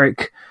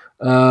barbaric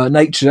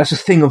nature, that's a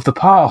thing of the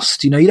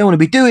past. You know, you don't want to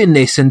be doing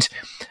this. And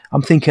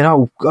I'm thinking,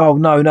 no,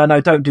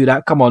 don't do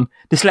that. Come on,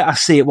 just let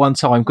us see it one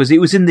time, because it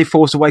was in the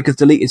Force Awakens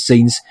deleted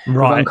scenes with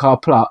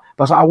Unkar Plutt.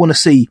 But I was like, I want to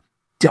see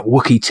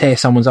Wookiee tear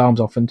someone's arms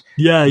off, and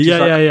yeah.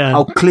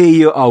 I'll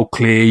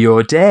clear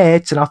your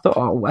debts. And I thought,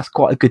 oh, that's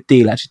quite a good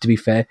deal, actually, to be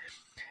fair.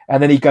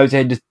 And then he goes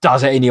in and just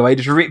does it anyway.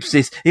 Just rips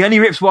this. He only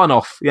rips one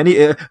off.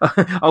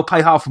 I'll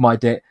pay half of my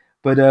debt.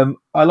 But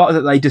I like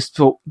that they just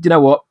thought, you know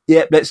what?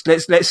 Yeah, let's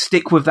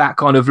stick with that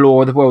kind of law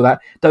of the world. That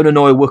don't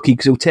annoy a Wookiee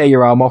because he'll tear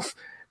your arm off.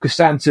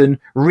 Chrysanthemum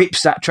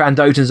rips that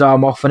Trandotan's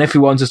arm off, and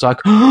everyone's just like,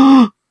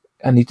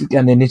 and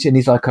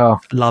he's like, oh,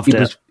 loved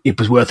it. It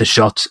was worth a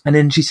shot. And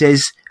then she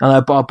says,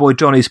 and our boy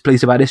Johnny's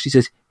pleased about this. She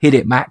says, "Hit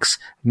it, Max."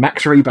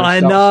 Max Rebo.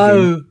 I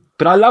know, again.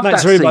 But I love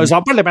Max that scene. Rebo's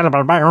like,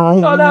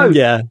 I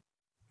know.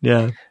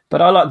 Yeah.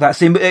 But I like that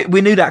scene.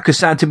 We knew that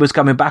Chrysanthemum was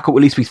coming back, or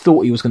at least we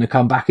thought he was going to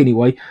come back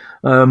anyway.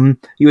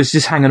 He was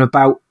just hanging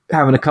about,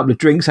 having a couple of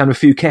drinks, having a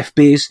few kef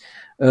beers,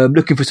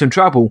 looking for some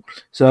trouble.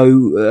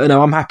 So,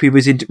 I'm happy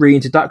with his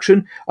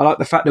reintroduction. I like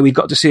the fact that we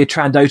got to see a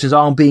Trandotan's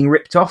arm being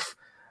ripped off.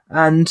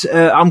 And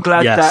I'm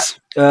glad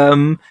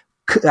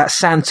that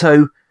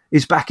Santo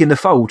is back in the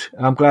fold.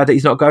 I'm glad that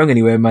he's not going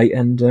anywhere, mate.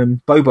 And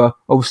Boba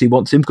obviously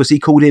wants him because he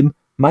called him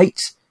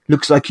mate.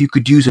 Looks like you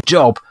could use a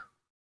job.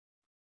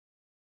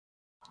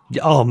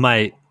 Oh,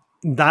 mate,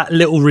 that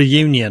little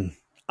reunion.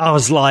 I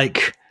was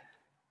like,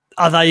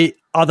 are they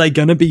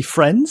going to be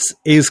friends?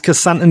 Is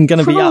Chrysanthemum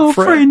going to be up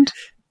for it?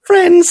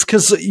 Friends?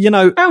 Because,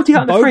 Bounty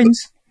hunter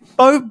friends.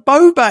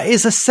 Boba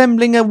is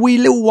assembling a wee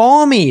little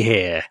army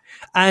here.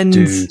 And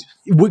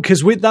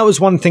because that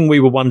was one thing we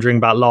were wondering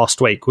about last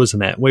week,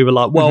 wasn't it? We were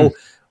like, well,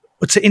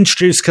 to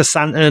introduce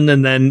Chrysanthemum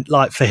and then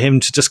like for him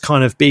to just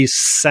kind of be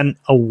sent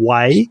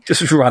away.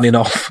 Just running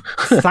off.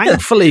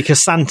 Thankfully,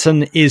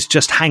 Chrysanthemum is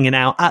just hanging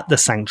out at the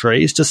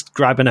sanctuary. He's just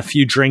grabbing a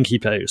few drinky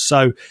poos.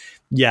 So,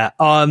 yeah,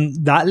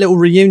 that little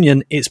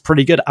reunion is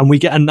pretty good. And we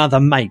get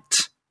another mate.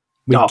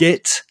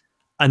 Get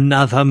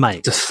another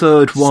mate. The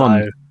third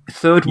one.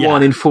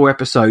 One in 4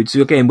 episodes.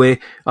 So again,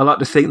 I like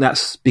to think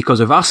that's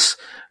because of us,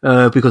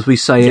 because we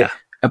say it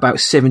about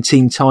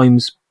 17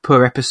 times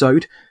per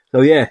episode.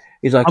 So yeah,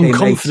 he's like, I'm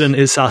confident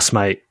it's us,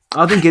 mate.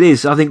 I think it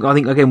is. I think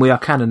again we are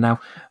canon now.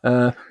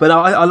 But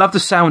I love the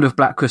sound of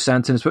Black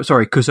Chrysanthemum.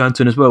 Sorry,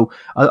 Chrysanthemum as well,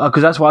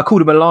 because that's why I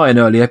called him a lion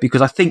earlier.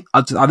 Because I think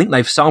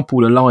they've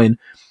sampled a lion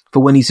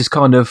for when he's just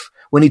kind of,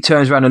 when he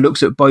turns around and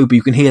looks at Boba,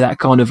 you can hear that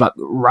kind of like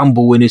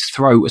rumble in his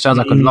throat. It sounds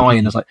like a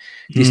lion. I was like,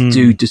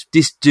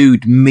 this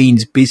dude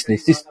means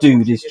business. This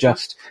dude is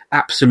just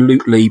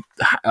absolutely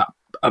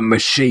a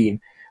machine.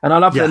 And I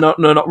love that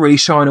they're not really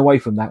shying away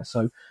from that.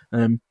 So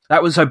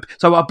that was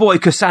so our boy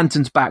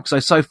Chrysanthemum's back.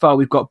 So far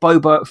we've got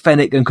Boba,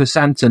 Fennec, and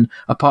Chrysanthemum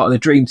are part of the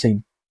dream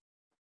team.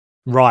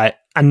 Right,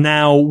 and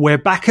now we're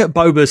back at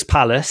Boba's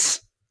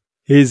palace,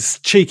 his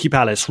cheeky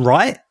palace,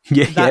 right?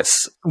 Yeah,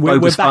 we're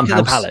back at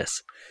the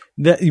palace.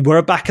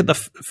 We're back at the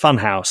fun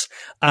house,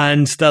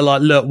 and they're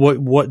like, "Look,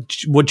 what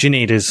do you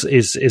need? Is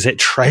it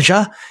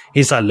treasure?"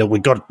 He's like, "Look,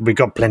 we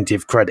got plenty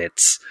of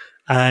credits."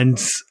 And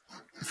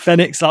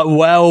Fennec's like,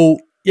 "Well,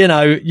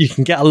 you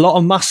can get a lot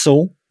of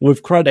muscle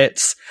with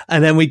credits,"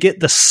 and then we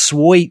get the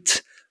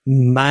sweet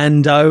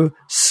Mando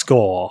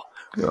score.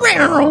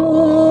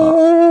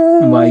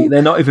 Oh, mate,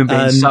 they're not even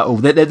being subtle.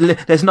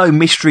 There's no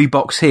mystery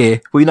box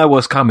here. We know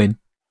what's coming.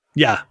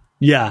 Yeah.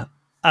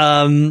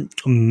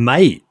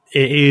 Mate,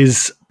 it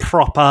is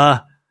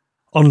proper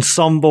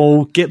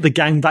ensemble, get the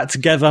gang back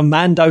together,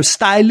 Mando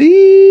style.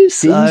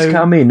 Things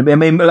come in. I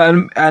mean,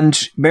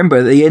 and remember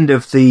at the end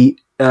of the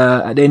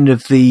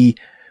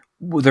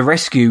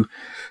rescue,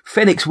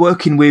 Fennec's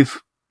working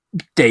with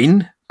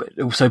Din, but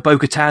also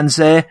Bo-Katan's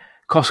there.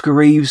 Cosca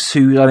Reeves,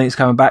 who I think is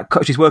coming back.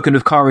 She's working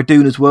with Cara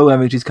Dune as well. I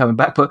mean, she's coming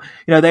back. But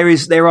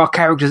there are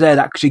characters there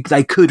that actually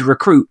they could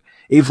recruit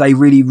if they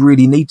really,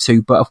 really need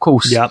to. But of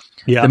course,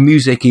 the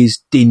music is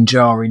Din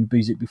Djarin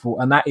music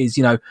before, and that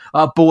is,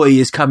 our boy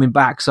is coming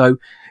back. So,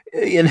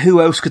 and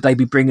who else could they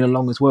be bringing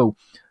along as well?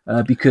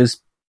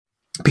 Because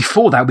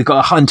before that, we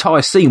got an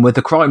entire scene where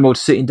the crime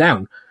lord's sitting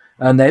down,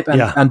 and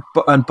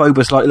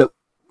Boba's like, look.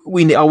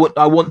 I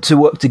want to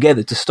work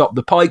together to stop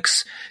the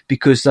Pikes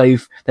because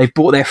they've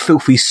brought their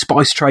filthy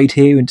spice trade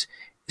here, and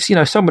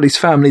somebody's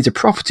families are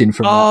profiting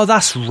from that. Oh,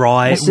 that's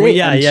right.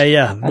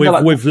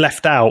 We've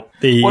left out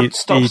what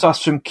stops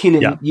us from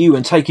killing you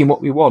and taking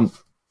what we want.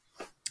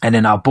 And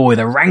then our boy,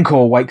 the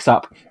Rancor, wakes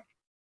up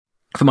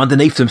from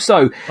underneath them.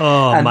 So,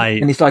 mate,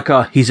 and he's like,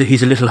 he's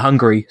a little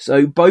hungry.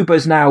 So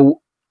Boba's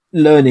now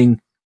learning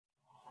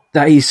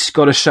that he's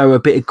got to show a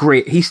bit of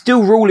grit. He's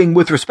still ruling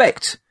with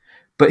respect.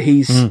 But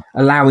he's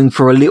allowing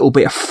for a little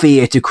bit of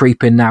fear to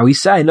creep in now.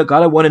 He's saying, look, I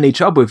don't want any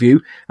trouble with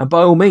you. And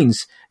by all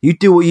means, you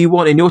do what you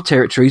want in your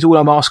territories. All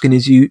I'm asking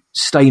is you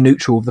stay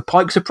neutral. If the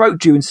Pikes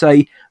approach you and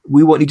say,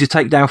 we want you to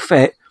take down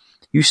Fett,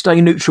 you stay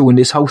neutral in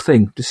this whole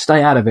thing. Just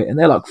stay out of it. And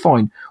they're like,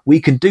 fine,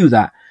 we can do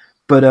that.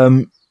 But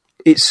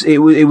it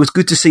was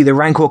good to see the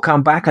Rancor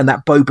come back and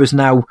that Boba's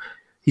now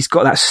he's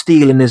got that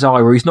steel in his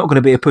eye where he's not going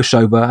to be a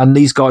pushover, and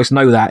these guys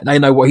know that. They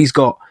know what he's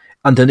got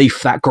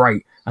underneath that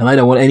grate, and they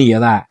don't want any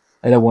of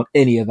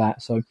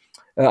that. So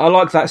I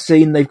like that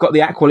scene. They've got the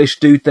Aqualish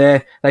dude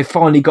there. They've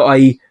finally got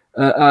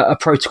a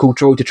protocol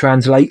droid to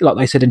translate, like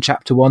they said in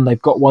Chapter 1.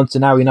 They've got one, so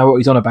now we know what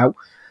he's on about.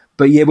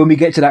 But yeah, when we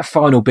get to that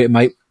final bit,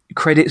 mate,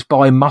 credits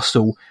by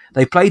Muscle.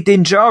 They played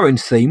Din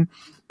Djarin's theme,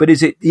 but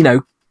is it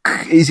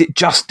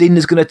just Din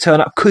that's going to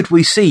turn up? Could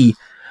we see,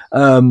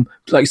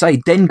 like say,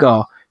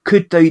 Dengar?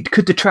 Could the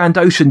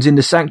Trandoshans in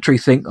the Sanctuary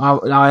think,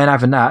 I ain't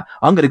having that?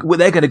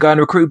 They're going to go and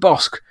recruit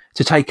Bosk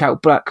to take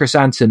out Black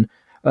Chrysanthemum,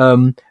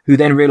 who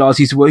then realise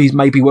he's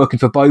maybe working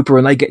for Boba,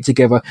 and they get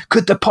together.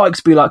 Could the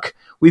Pikes be like,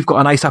 we've got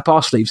an ace up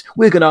our sleeves,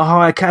 we're going to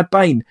hire Cad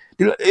Bane?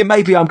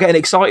 Maybe I'm getting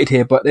excited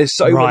here, but there's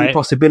so many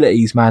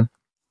possibilities, man.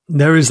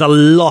 There is a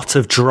lot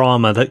of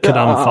drama that could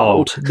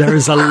unfold. There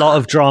is a lot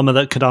of drama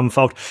that could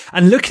unfold.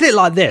 And look at it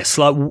like this.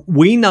 Like,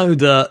 we know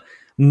that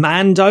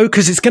Mando,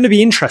 because it's going to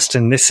be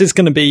interesting. This is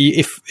going to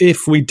be, if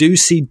we do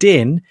see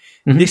Din,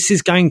 this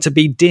is going to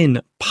be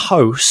Din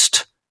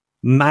post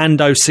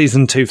Mando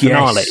season 2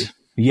 finale.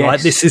 Yes. Right?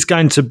 This is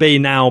going to be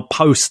now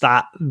post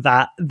that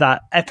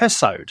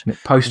episode.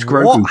 Post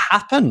Grogu. What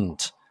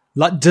happened?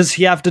 Like, does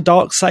he have the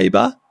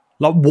Darksaber?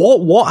 Like,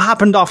 what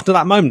happened after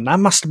that moment? That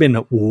must have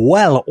been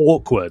well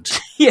awkward.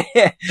 Yeah.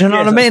 Do you know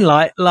what I mean?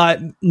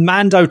 Like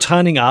Mando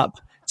turning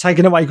up,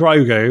 taking away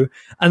Grogu,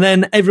 and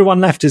then everyone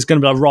left is going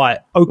to be like, right,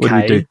 okay. What do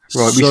we do?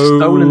 Right, we've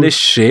stolen this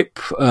ship.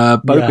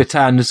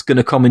 Bo-Katan's going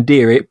to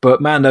commandeer it,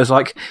 but Mando's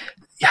like,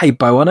 hey,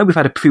 Bo, I know we've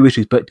had a few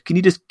issues, but can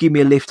you just give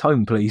me a lift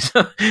home, please?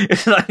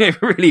 It's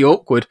like really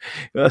awkward.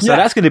 That's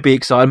going to be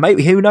exciting.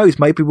 Maybe, who knows?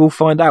 Maybe we'll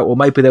find out, or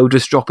maybe they'll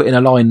just drop it in a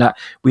line that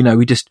we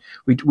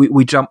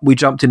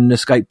jumped in an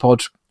escape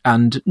pod,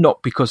 and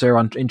not because they're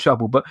in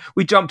trouble, but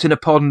we jumped in a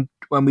pod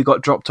when we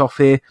got dropped off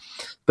here.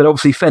 But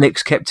obviously,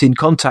 Fennec's kept in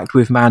contact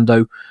with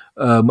Mando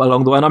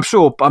along the way, and I'm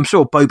sure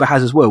Boba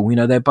has as well.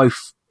 They're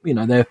both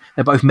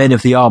men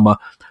of the armor.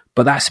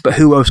 But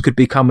who else could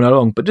be coming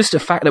along? But just the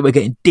fact that we're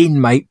getting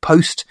Din, mate,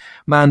 post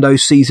Mando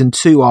season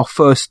 2, our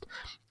first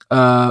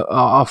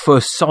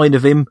sign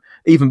of him,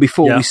 even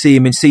before we see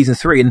him in season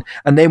 3,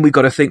 and then we've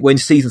got to think when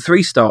season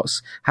 3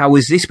 starts, how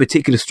is this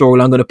particular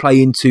storyline going to play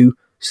into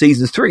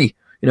season 3?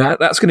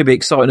 That's going to be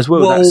exciting as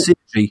well. That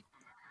synergy.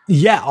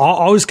 Yeah,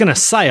 I was going to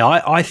say,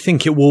 I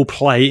think it will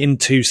play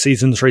into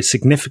season 3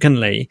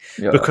 significantly,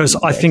 because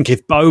I think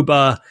if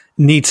Boba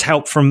needs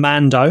help from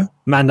Mando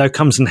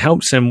comes and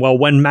helps him. Well,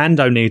 when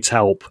Mando needs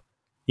help,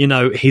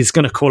 he's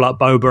going to call up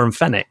Boba and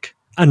Fennec.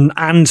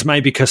 And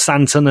maybe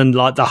Chrysanthemum and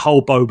like the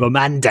whole Boba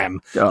Mandem,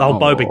 the whole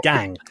Boba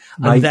gang.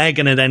 And they're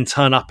going to then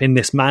turn up in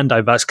this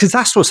Mandoverse, because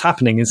that's what's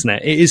happening, isn't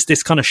it? It is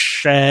this kind of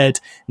shared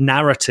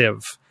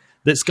narrative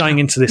that's going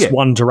into this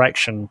one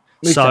direction.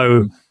 Exactly.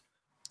 So...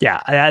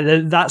 yeah,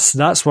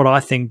 that's what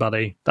I think,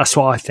 buddy. That's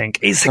what I think.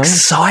 It's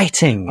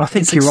exciting. I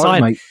think you're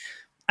right, mate.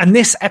 And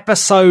this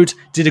episode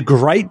did a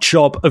great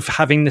job of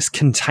having this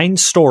contained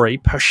story,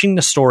 pushing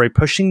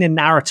the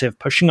narrative,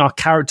 pushing our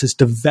characters,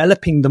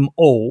 developing them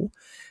all,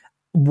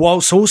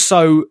 whilst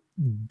also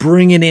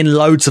bringing in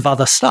loads of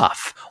other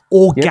stuff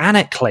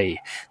organically.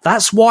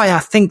 That's why I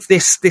think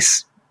this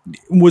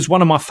was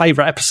one of my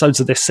favourite episodes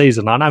of this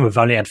season. I know we've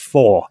only had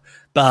 4,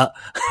 but...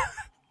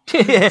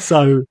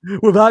 So,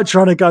 without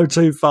trying to go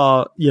too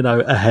far,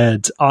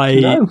 ahead,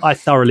 I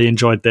thoroughly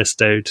enjoyed this,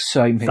 dude.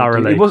 Same here,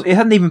 thoroughly. Dude. It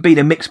hadn't even been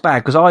a mixed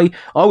bag, because I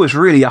was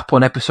really up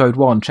on episode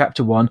 1,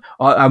 chapter 1,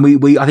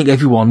 and I think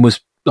everyone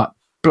was like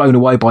blown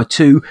away by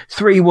 2.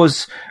 3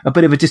 was a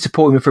bit of a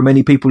disappointment for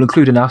many people,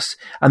 including us,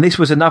 and this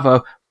was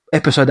another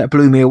episode that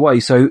blew me away.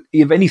 So,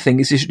 if anything,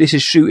 this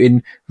is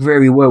shooting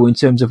very well in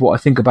terms of what I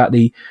think about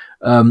the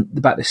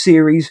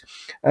series.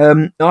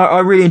 I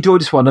really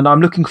enjoyed this one, and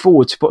I'm looking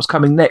forward to what's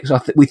coming next.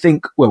 We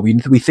think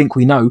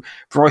we know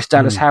Bryce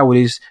Dallas Howard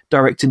is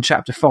directing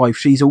chapter 5.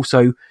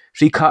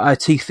 She cut her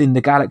teeth in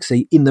the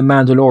galaxy in The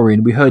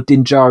Mandalorian. We heard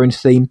Din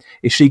Djarin's theme.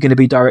 Is she going to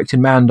be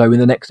directing Mando in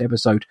the next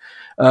episode?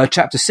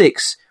 Chapter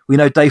 6, we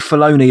know Dave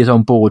Filoni is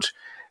on board.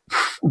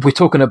 We're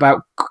talking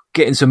about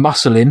getting some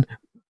muscle in.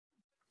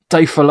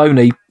 Dave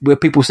Filoni, where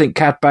people think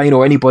Cad Bane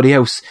or anybody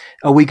else,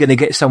 are we going to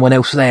get someone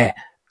else there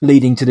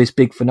leading to this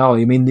big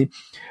finale? I mean,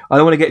 I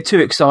don't want to get too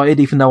excited,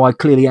 even though I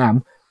clearly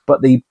am,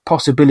 but the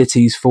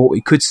possibilities for what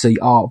we could see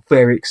are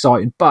very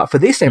exciting. But for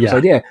this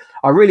episode,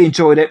 I really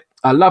enjoyed it.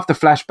 I love the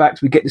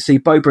flashbacks. We get to see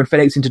Boba and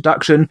Fennec's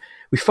introduction.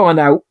 We find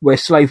out where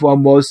Slave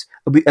One was.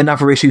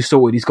 Another issue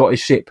sorted. He's got his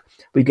ship.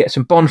 We get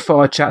some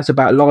bonfire chats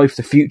about life,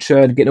 the future,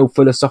 and getting all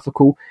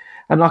philosophical.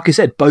 And like I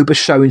said, Boba's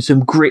showing some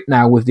grit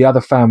now with the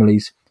other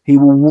families. He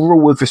will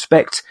rule with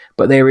respect,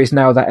 but there is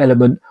now that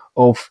element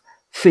of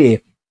fear.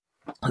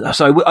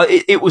 So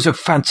it was a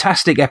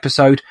fantastic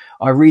episode.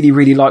 I really,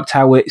 really liked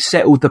how it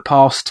settled the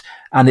past,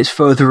 and it's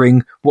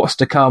furthering what's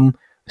to come,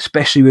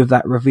 especially with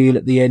that reveal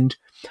at the end.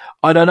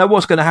 I don't know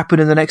what's going to happen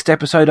in the next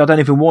episode. I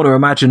don't even want to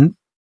imagine,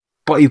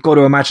 but you've got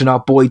to imagine our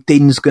boy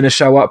Din's going to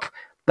show up.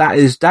 That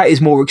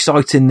is more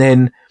exciting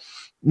than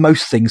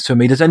most things for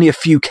me. There's only a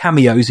few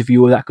cameos, if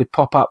you will, that could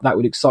pop up. That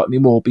would excite me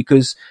more,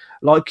 because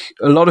like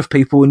a lot of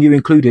people, and you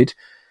included,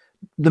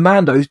 the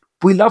Mandos,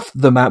 we loved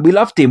the man. We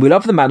loved him. We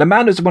loved the man. The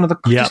Mando's one of the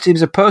just him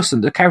as a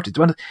person, the character. It's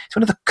one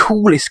of the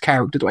coolest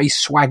characters. The way he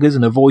swaggers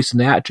and the voice and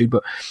the attitude.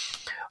 But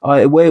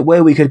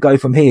where we could go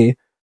from here,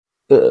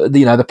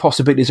 the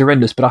possibilities are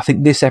endless. But I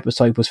think this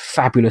episode was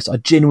fabulous. I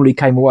genuinely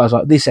came away. I was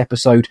like, this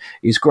episode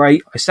is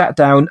great. I sat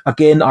down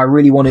again. I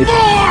really wanted,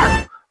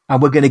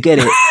 and we're going to get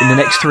it in the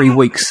next 3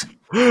 weeks.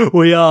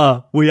 We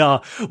are.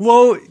 Well,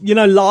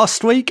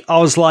 last week I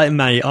was like,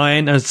 mate, I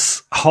ain't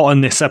as hot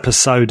on this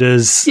episode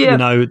as,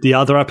 the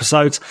other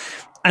episodes.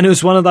 And it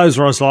was one of those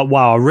where I was like,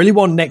 wow, I really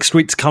want next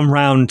week to come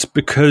round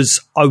because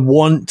I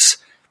want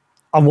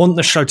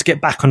the show to get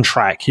back on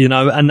track, and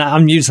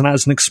I'm using that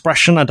as an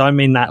expression. I don't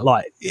mean that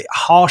like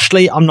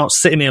harshly. I'm not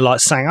sitting here like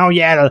saying, oh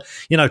yeah,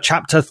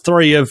 chapter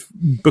 3 of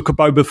Book of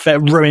Boba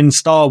Fett ruined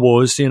Star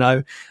Wars,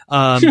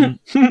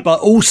 but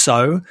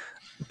also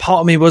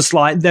part of me was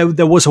like,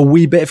 there was a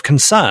wee bit of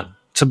concern,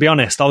 to be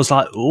honest. I was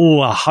like,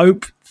 oh, I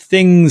hope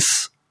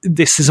this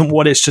isn't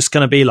what it's just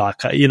going to be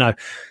like.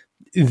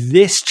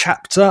 This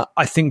chapter,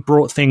 I think,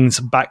 brought things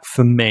back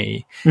for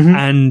me. Mm-hmm.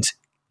 And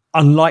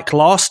unlike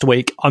last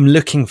week, I'm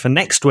looking for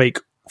next week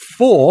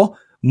for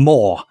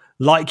more,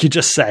 like you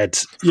just said.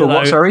 For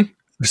what, sorry?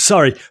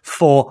 Sorry,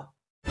 for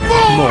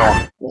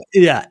more.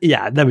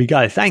 Yeah, there we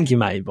go. Thank you,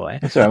 mate boy.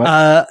 That's all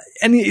right,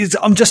 and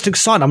I'm just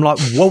excited. I'm like,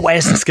 well,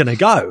 where's this going to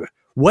go?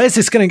 Where's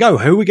this going to go?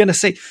 Who are we going to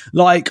see?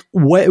 Like,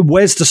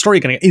 where's the story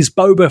going to go? Is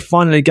Boba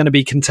finally going to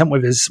be content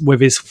with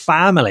his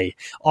family?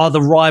 Are the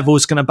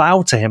rivals going to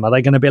bow to him? Are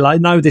they going to be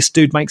like, no, this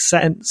dude makes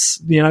sense,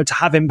 to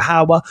have him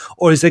power?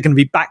 Or is there going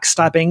to be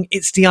backstabbing?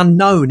 It's the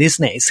unknown,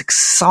 isn't it? It's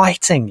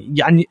exciting.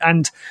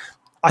 And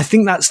I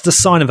think that's the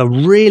sign of a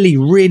really,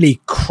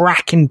 really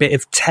cracking bit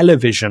of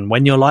television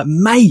when you're like,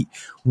 mate,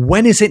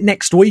 when is it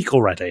next week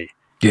already?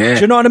 Yeah.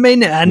 Do you know what I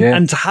mean?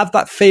 And to have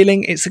that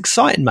feeling, it's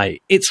exciting,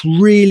 mate. It's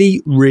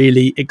really,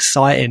 really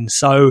exciting.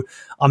 So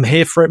I'm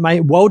here for it,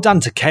 mate. Well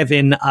done to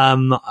Kevin.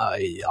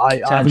 I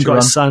haven't got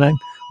his surname.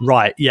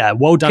 Right, yeah.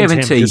 Well done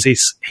Kevin to him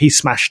because he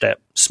smashed it.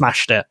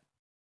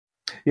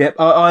 Yep,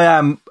 I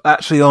am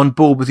actually on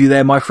board with you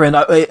there, my friend.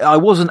 I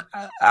wasn't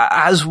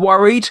as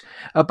worried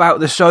about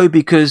the show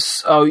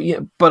because,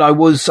 but I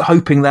was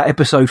hoping that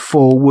episode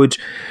 4 would,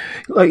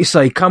 like you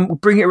say,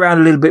 bring it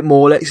around a little bit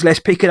more. Let's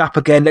pick it up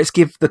again. Let's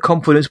give the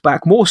confidence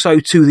back more so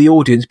to the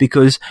audience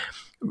because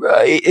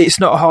it's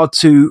not hard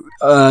to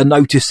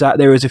notice that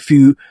there is a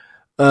few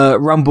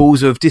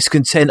rumbles of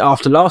discontent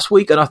after last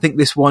week, and I think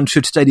this one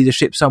should steady the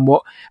ship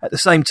somewhat. At the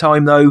same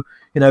time, though,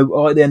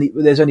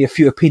 there's only a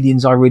few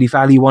opinions I really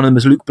value. One of them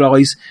is Luke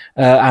Bly's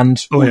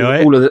and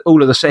all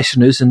of the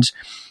sessioners, and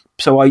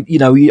so I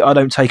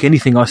don't take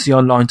anything I see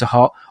online to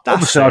heart.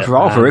 Obviously, I'd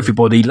rather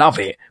everybody love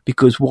it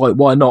because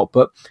why not?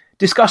 But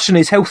discussion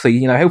is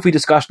healthy, healthy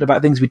discussion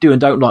about things we do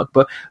and don't like,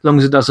 but as long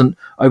as it doesn't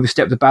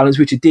overstep the balance,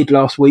 which it did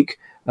last week.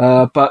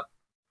 But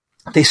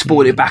they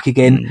spoiled it back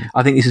again.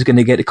 I think this is going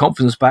to get the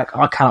confidence back.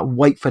 I cannot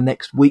wait for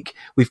next week.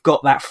 We've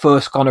got that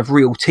first kind of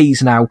real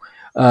tease now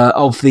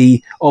of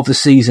the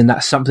season.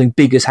 That something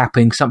big is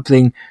happening.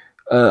 Something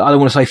I don't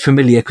want to say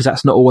familiar because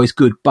that's not always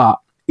good, but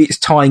it's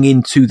tying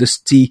into the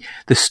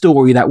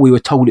story that we were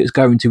told it's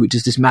going to, which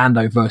is this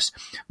Mandoverse,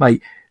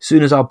 mate. As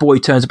soon as our boy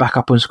turns back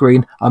up on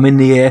screen, I'm in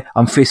the air.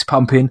 I'm fist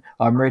pumping.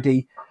 I'm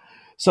ready.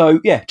 So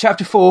yeah,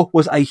 chapter 4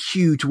 was a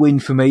huge win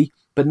for me.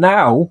 But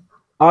now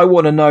I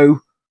want to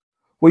know.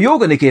 Well, you're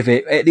going to give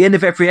it at the end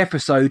of every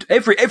episode,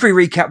 every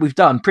recap we've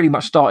done, pretty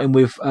much starting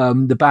with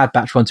the Bad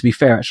Batch one. To be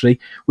fair, actually,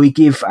 we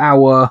give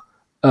the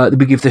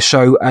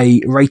show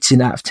a rating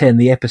out of 10.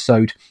 The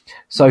episode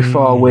so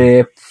far,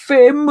 we're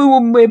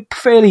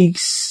fairly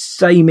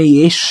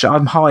samey-ish.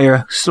 I'm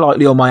higher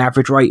slightly on my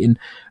average rating.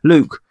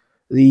 Luke,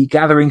 The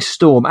Gathering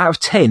Storm, out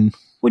of 10.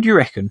 What do you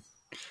reckon?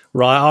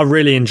 Right, I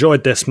really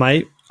enjoyed this,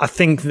 mate. I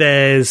think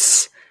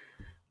there's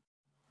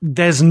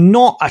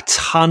not a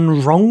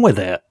ton wrong with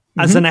it.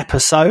 As an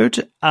episode,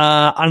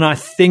 and I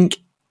think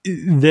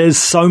there's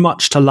so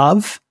much to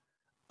love.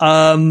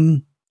 I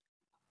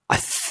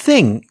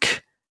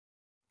think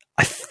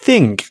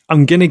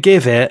I'm going to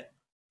give it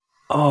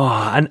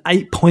an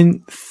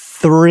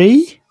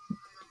 8.3.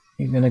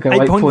 You're going to go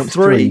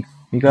 8.3.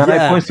 You go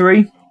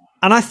 8.3?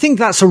 And I think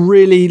that's a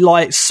really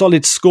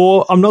solid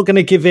score. I'm not going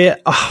to give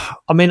it...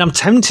 I'm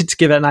tempted to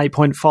give it an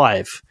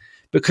 8.5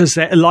 because,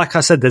 like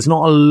I said, there's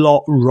not a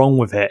lot wrong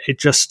with it.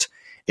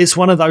 It's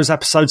one of those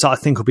episodes that I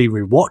think will be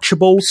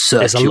rewatchable.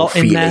 There's a lot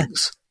in there.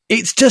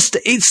 It's just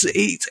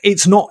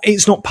it's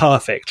not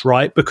perfect,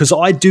 right? Because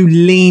I do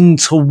lean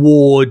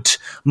toward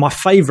my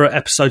favorite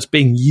episodes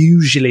being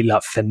usually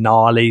like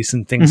finales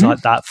and things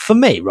like that for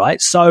me,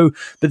 right? So,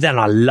 but then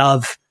I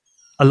love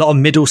a lot of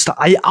middle stuff.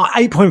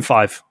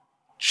 8.5.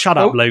 Shut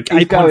up, Luke.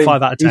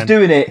 8.5 out of 10.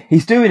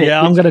 He's doing it.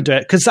 Yeah, I'm going to do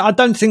it because I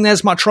don't think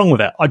there's much wrong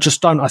with it. I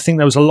just don't. I think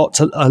there was a lot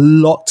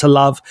to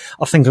love.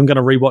 I think I'm going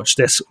to rewatch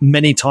this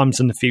many times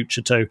in the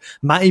future too.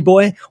 Matty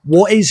boy,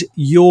 what is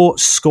your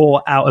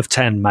score out of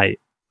 10,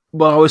 mate?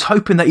 Well, I was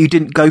hoping that you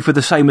didn't go for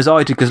the same as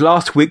I did, because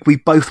last week we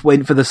both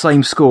went for the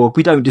same score.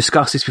 We don't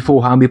discuss this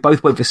beforehand. We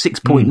both went for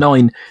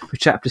 6.9 for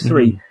Chapter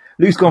 3.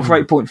 Luke's gone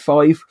for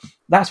 8.5.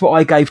 That's what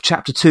I gave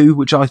Chapter 2,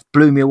 which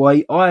blew me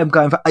away. I am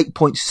going for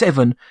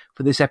 8.7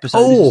 for this episode.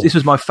 Oh. This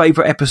was my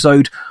favourite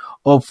episode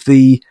of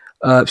the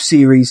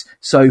series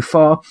so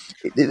far.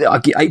 I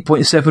get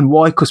 8.7.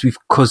 Why? Because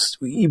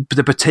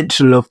the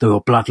potential of the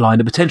bloodline,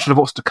 the potential of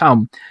what's to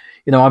come.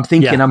 I'm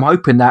thinking, I'm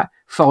hoping that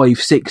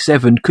 5, 6,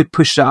 7 could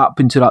push that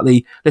up into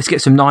like let's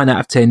get some 9 out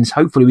of 10s.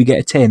 Hopefully we get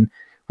a 10.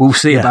 We'll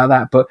see about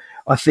that. But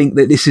I think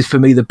that this is, for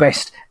me, the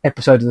best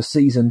episode of the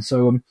season.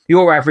 So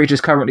your average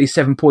is currently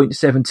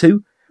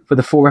 7.72 for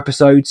the 4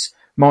 episodes.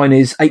 Mine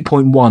is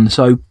 8.1.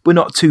 So we're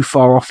not too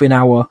far off in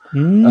our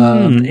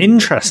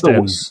interesting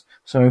thoughts.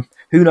 So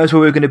who knows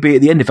where we're going to be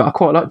at the end of it. I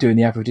quite like doing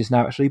the averages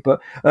now, actually.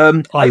 But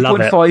I love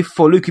 8.5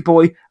 for Lukey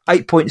Boy,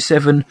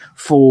 8.7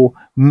 for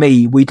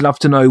me. We'd love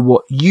to know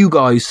what you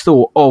guys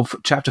thought of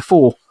Chapter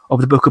 4 of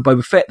the Book of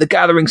Boba Fett, The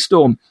Gathering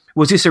Storm.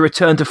 Was this a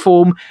return to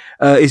form?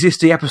 Is this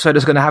the episode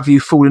that's going to have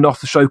you falling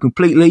off the show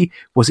completely?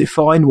 Was it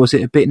fine? Was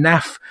it a bit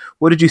naff?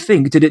 What did you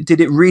think? Did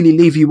it really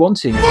leave you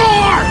wanting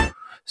more?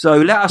 So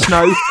let us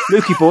know,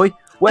 Lukey Boy,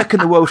 where can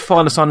the world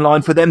find us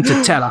online for them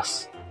to tell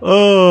us?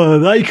 Oh,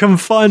 they can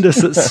find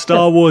us at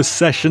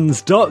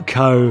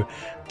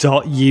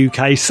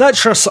starwarsessions.co.uk. Search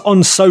for us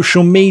on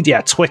social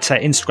media, Twitter,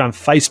 Instagram,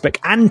 Facebook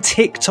and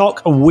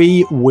TikTok.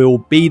 We will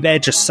be there.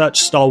 Just search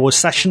Star Wars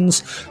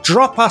Sessions.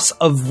 Drop us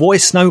a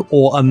voice note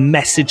or a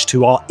message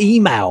to our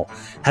email.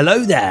 Hello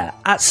there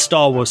at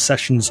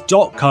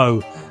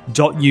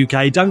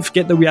starwarsessions.co.uk. Don't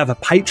forget that we have a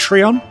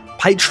Patreon.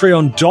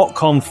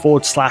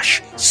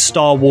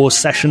 Patreon.com/Star Wars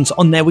Sessions.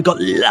 On there, we've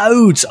got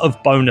loads of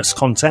bonus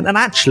content. And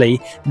actually,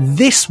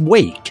 this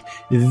week,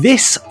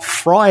 this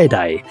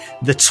Friday,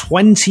 the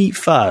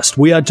 21st,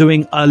 we are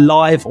doing a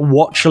live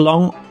watch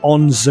along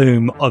on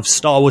Zoom of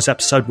Star Wars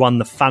Episode 1,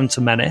 The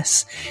Phantom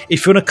Menace.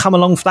 If you want to come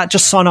along for that,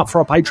 just sign up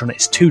for our Patreon.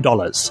 It's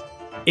 $2.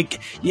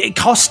 It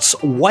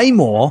costs way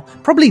more,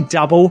 probably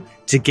double,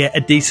 to get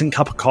a decent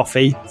cup of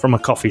coffee from a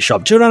coffee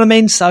shop. Do you know what I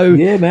mean? So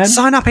yeah, man.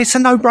 Sign up. It's a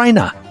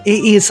no-brainer.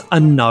 It is a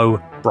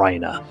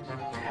no-brainer.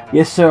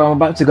 Yes, sir. I'm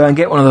about to go and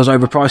get one of those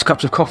overpriced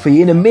cups of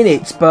coffee in a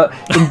minute. But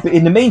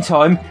in the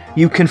meantime,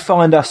 you can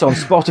find us on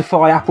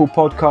Spotify, Apple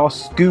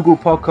Podcasts, Google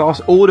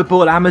Podcasts,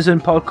 Audible,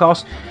 Amazon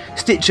Podcasts,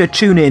 Stitcher,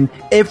 TuneIn,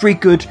 every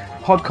good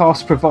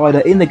podcast provider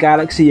in the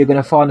galaxy. You're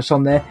going to find us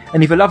on there.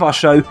 And if you love our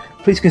show,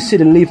 please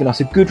consider leaving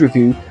us a good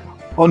review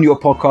on your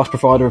podcast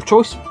provider of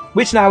choice,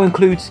 which now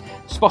includes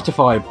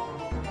Spotify.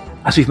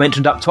 As we've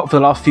mentioned up top for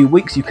the last few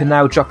weeks, you can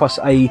now drop us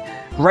a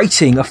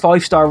rating, a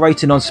 5-star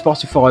rating on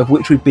Spotify,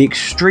 which would be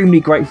extremely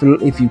grateful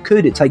if you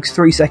could. It takes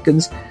 3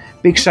 seconds.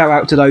 Big shout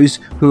out to those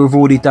who have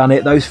already done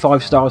it. Those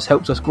 5 stars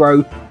helps us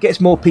grow, gets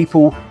more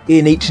people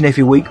in each and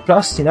every week.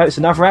 Plus, it's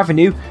another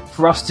avenue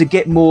for us to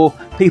get more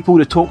people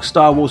to talk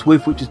Star Wars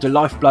with, which is the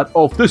lifeblood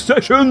of the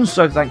sessions.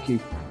 So thank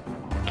you.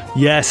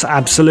 Yes,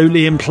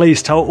 absolutely. And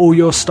please tell all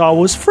your Star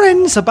Wars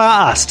friends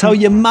about us. Tell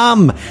your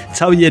mum,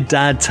 tell your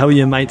dad, tell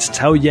your mates,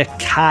 tell your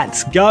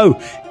cat. Go.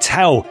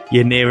 Tell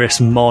your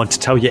nearest mod,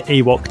 tell your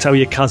Ewok, tell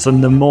your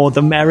cousin. The more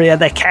the merrier,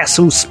 the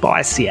castle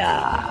spicier.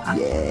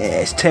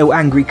 Yes, tell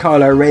angry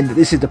Kylo Ren that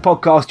this is the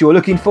podcast you're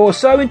looking for.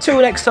 So until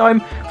next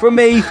time, from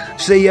me,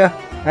 see ya,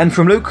 and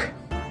from Luke,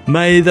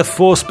 may the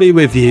Force be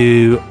with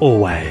you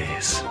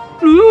always.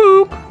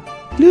 Luke.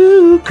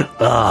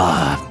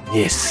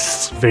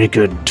 Yes, very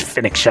good.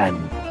 Fennec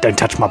Shan. Don't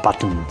touch my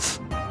buttons.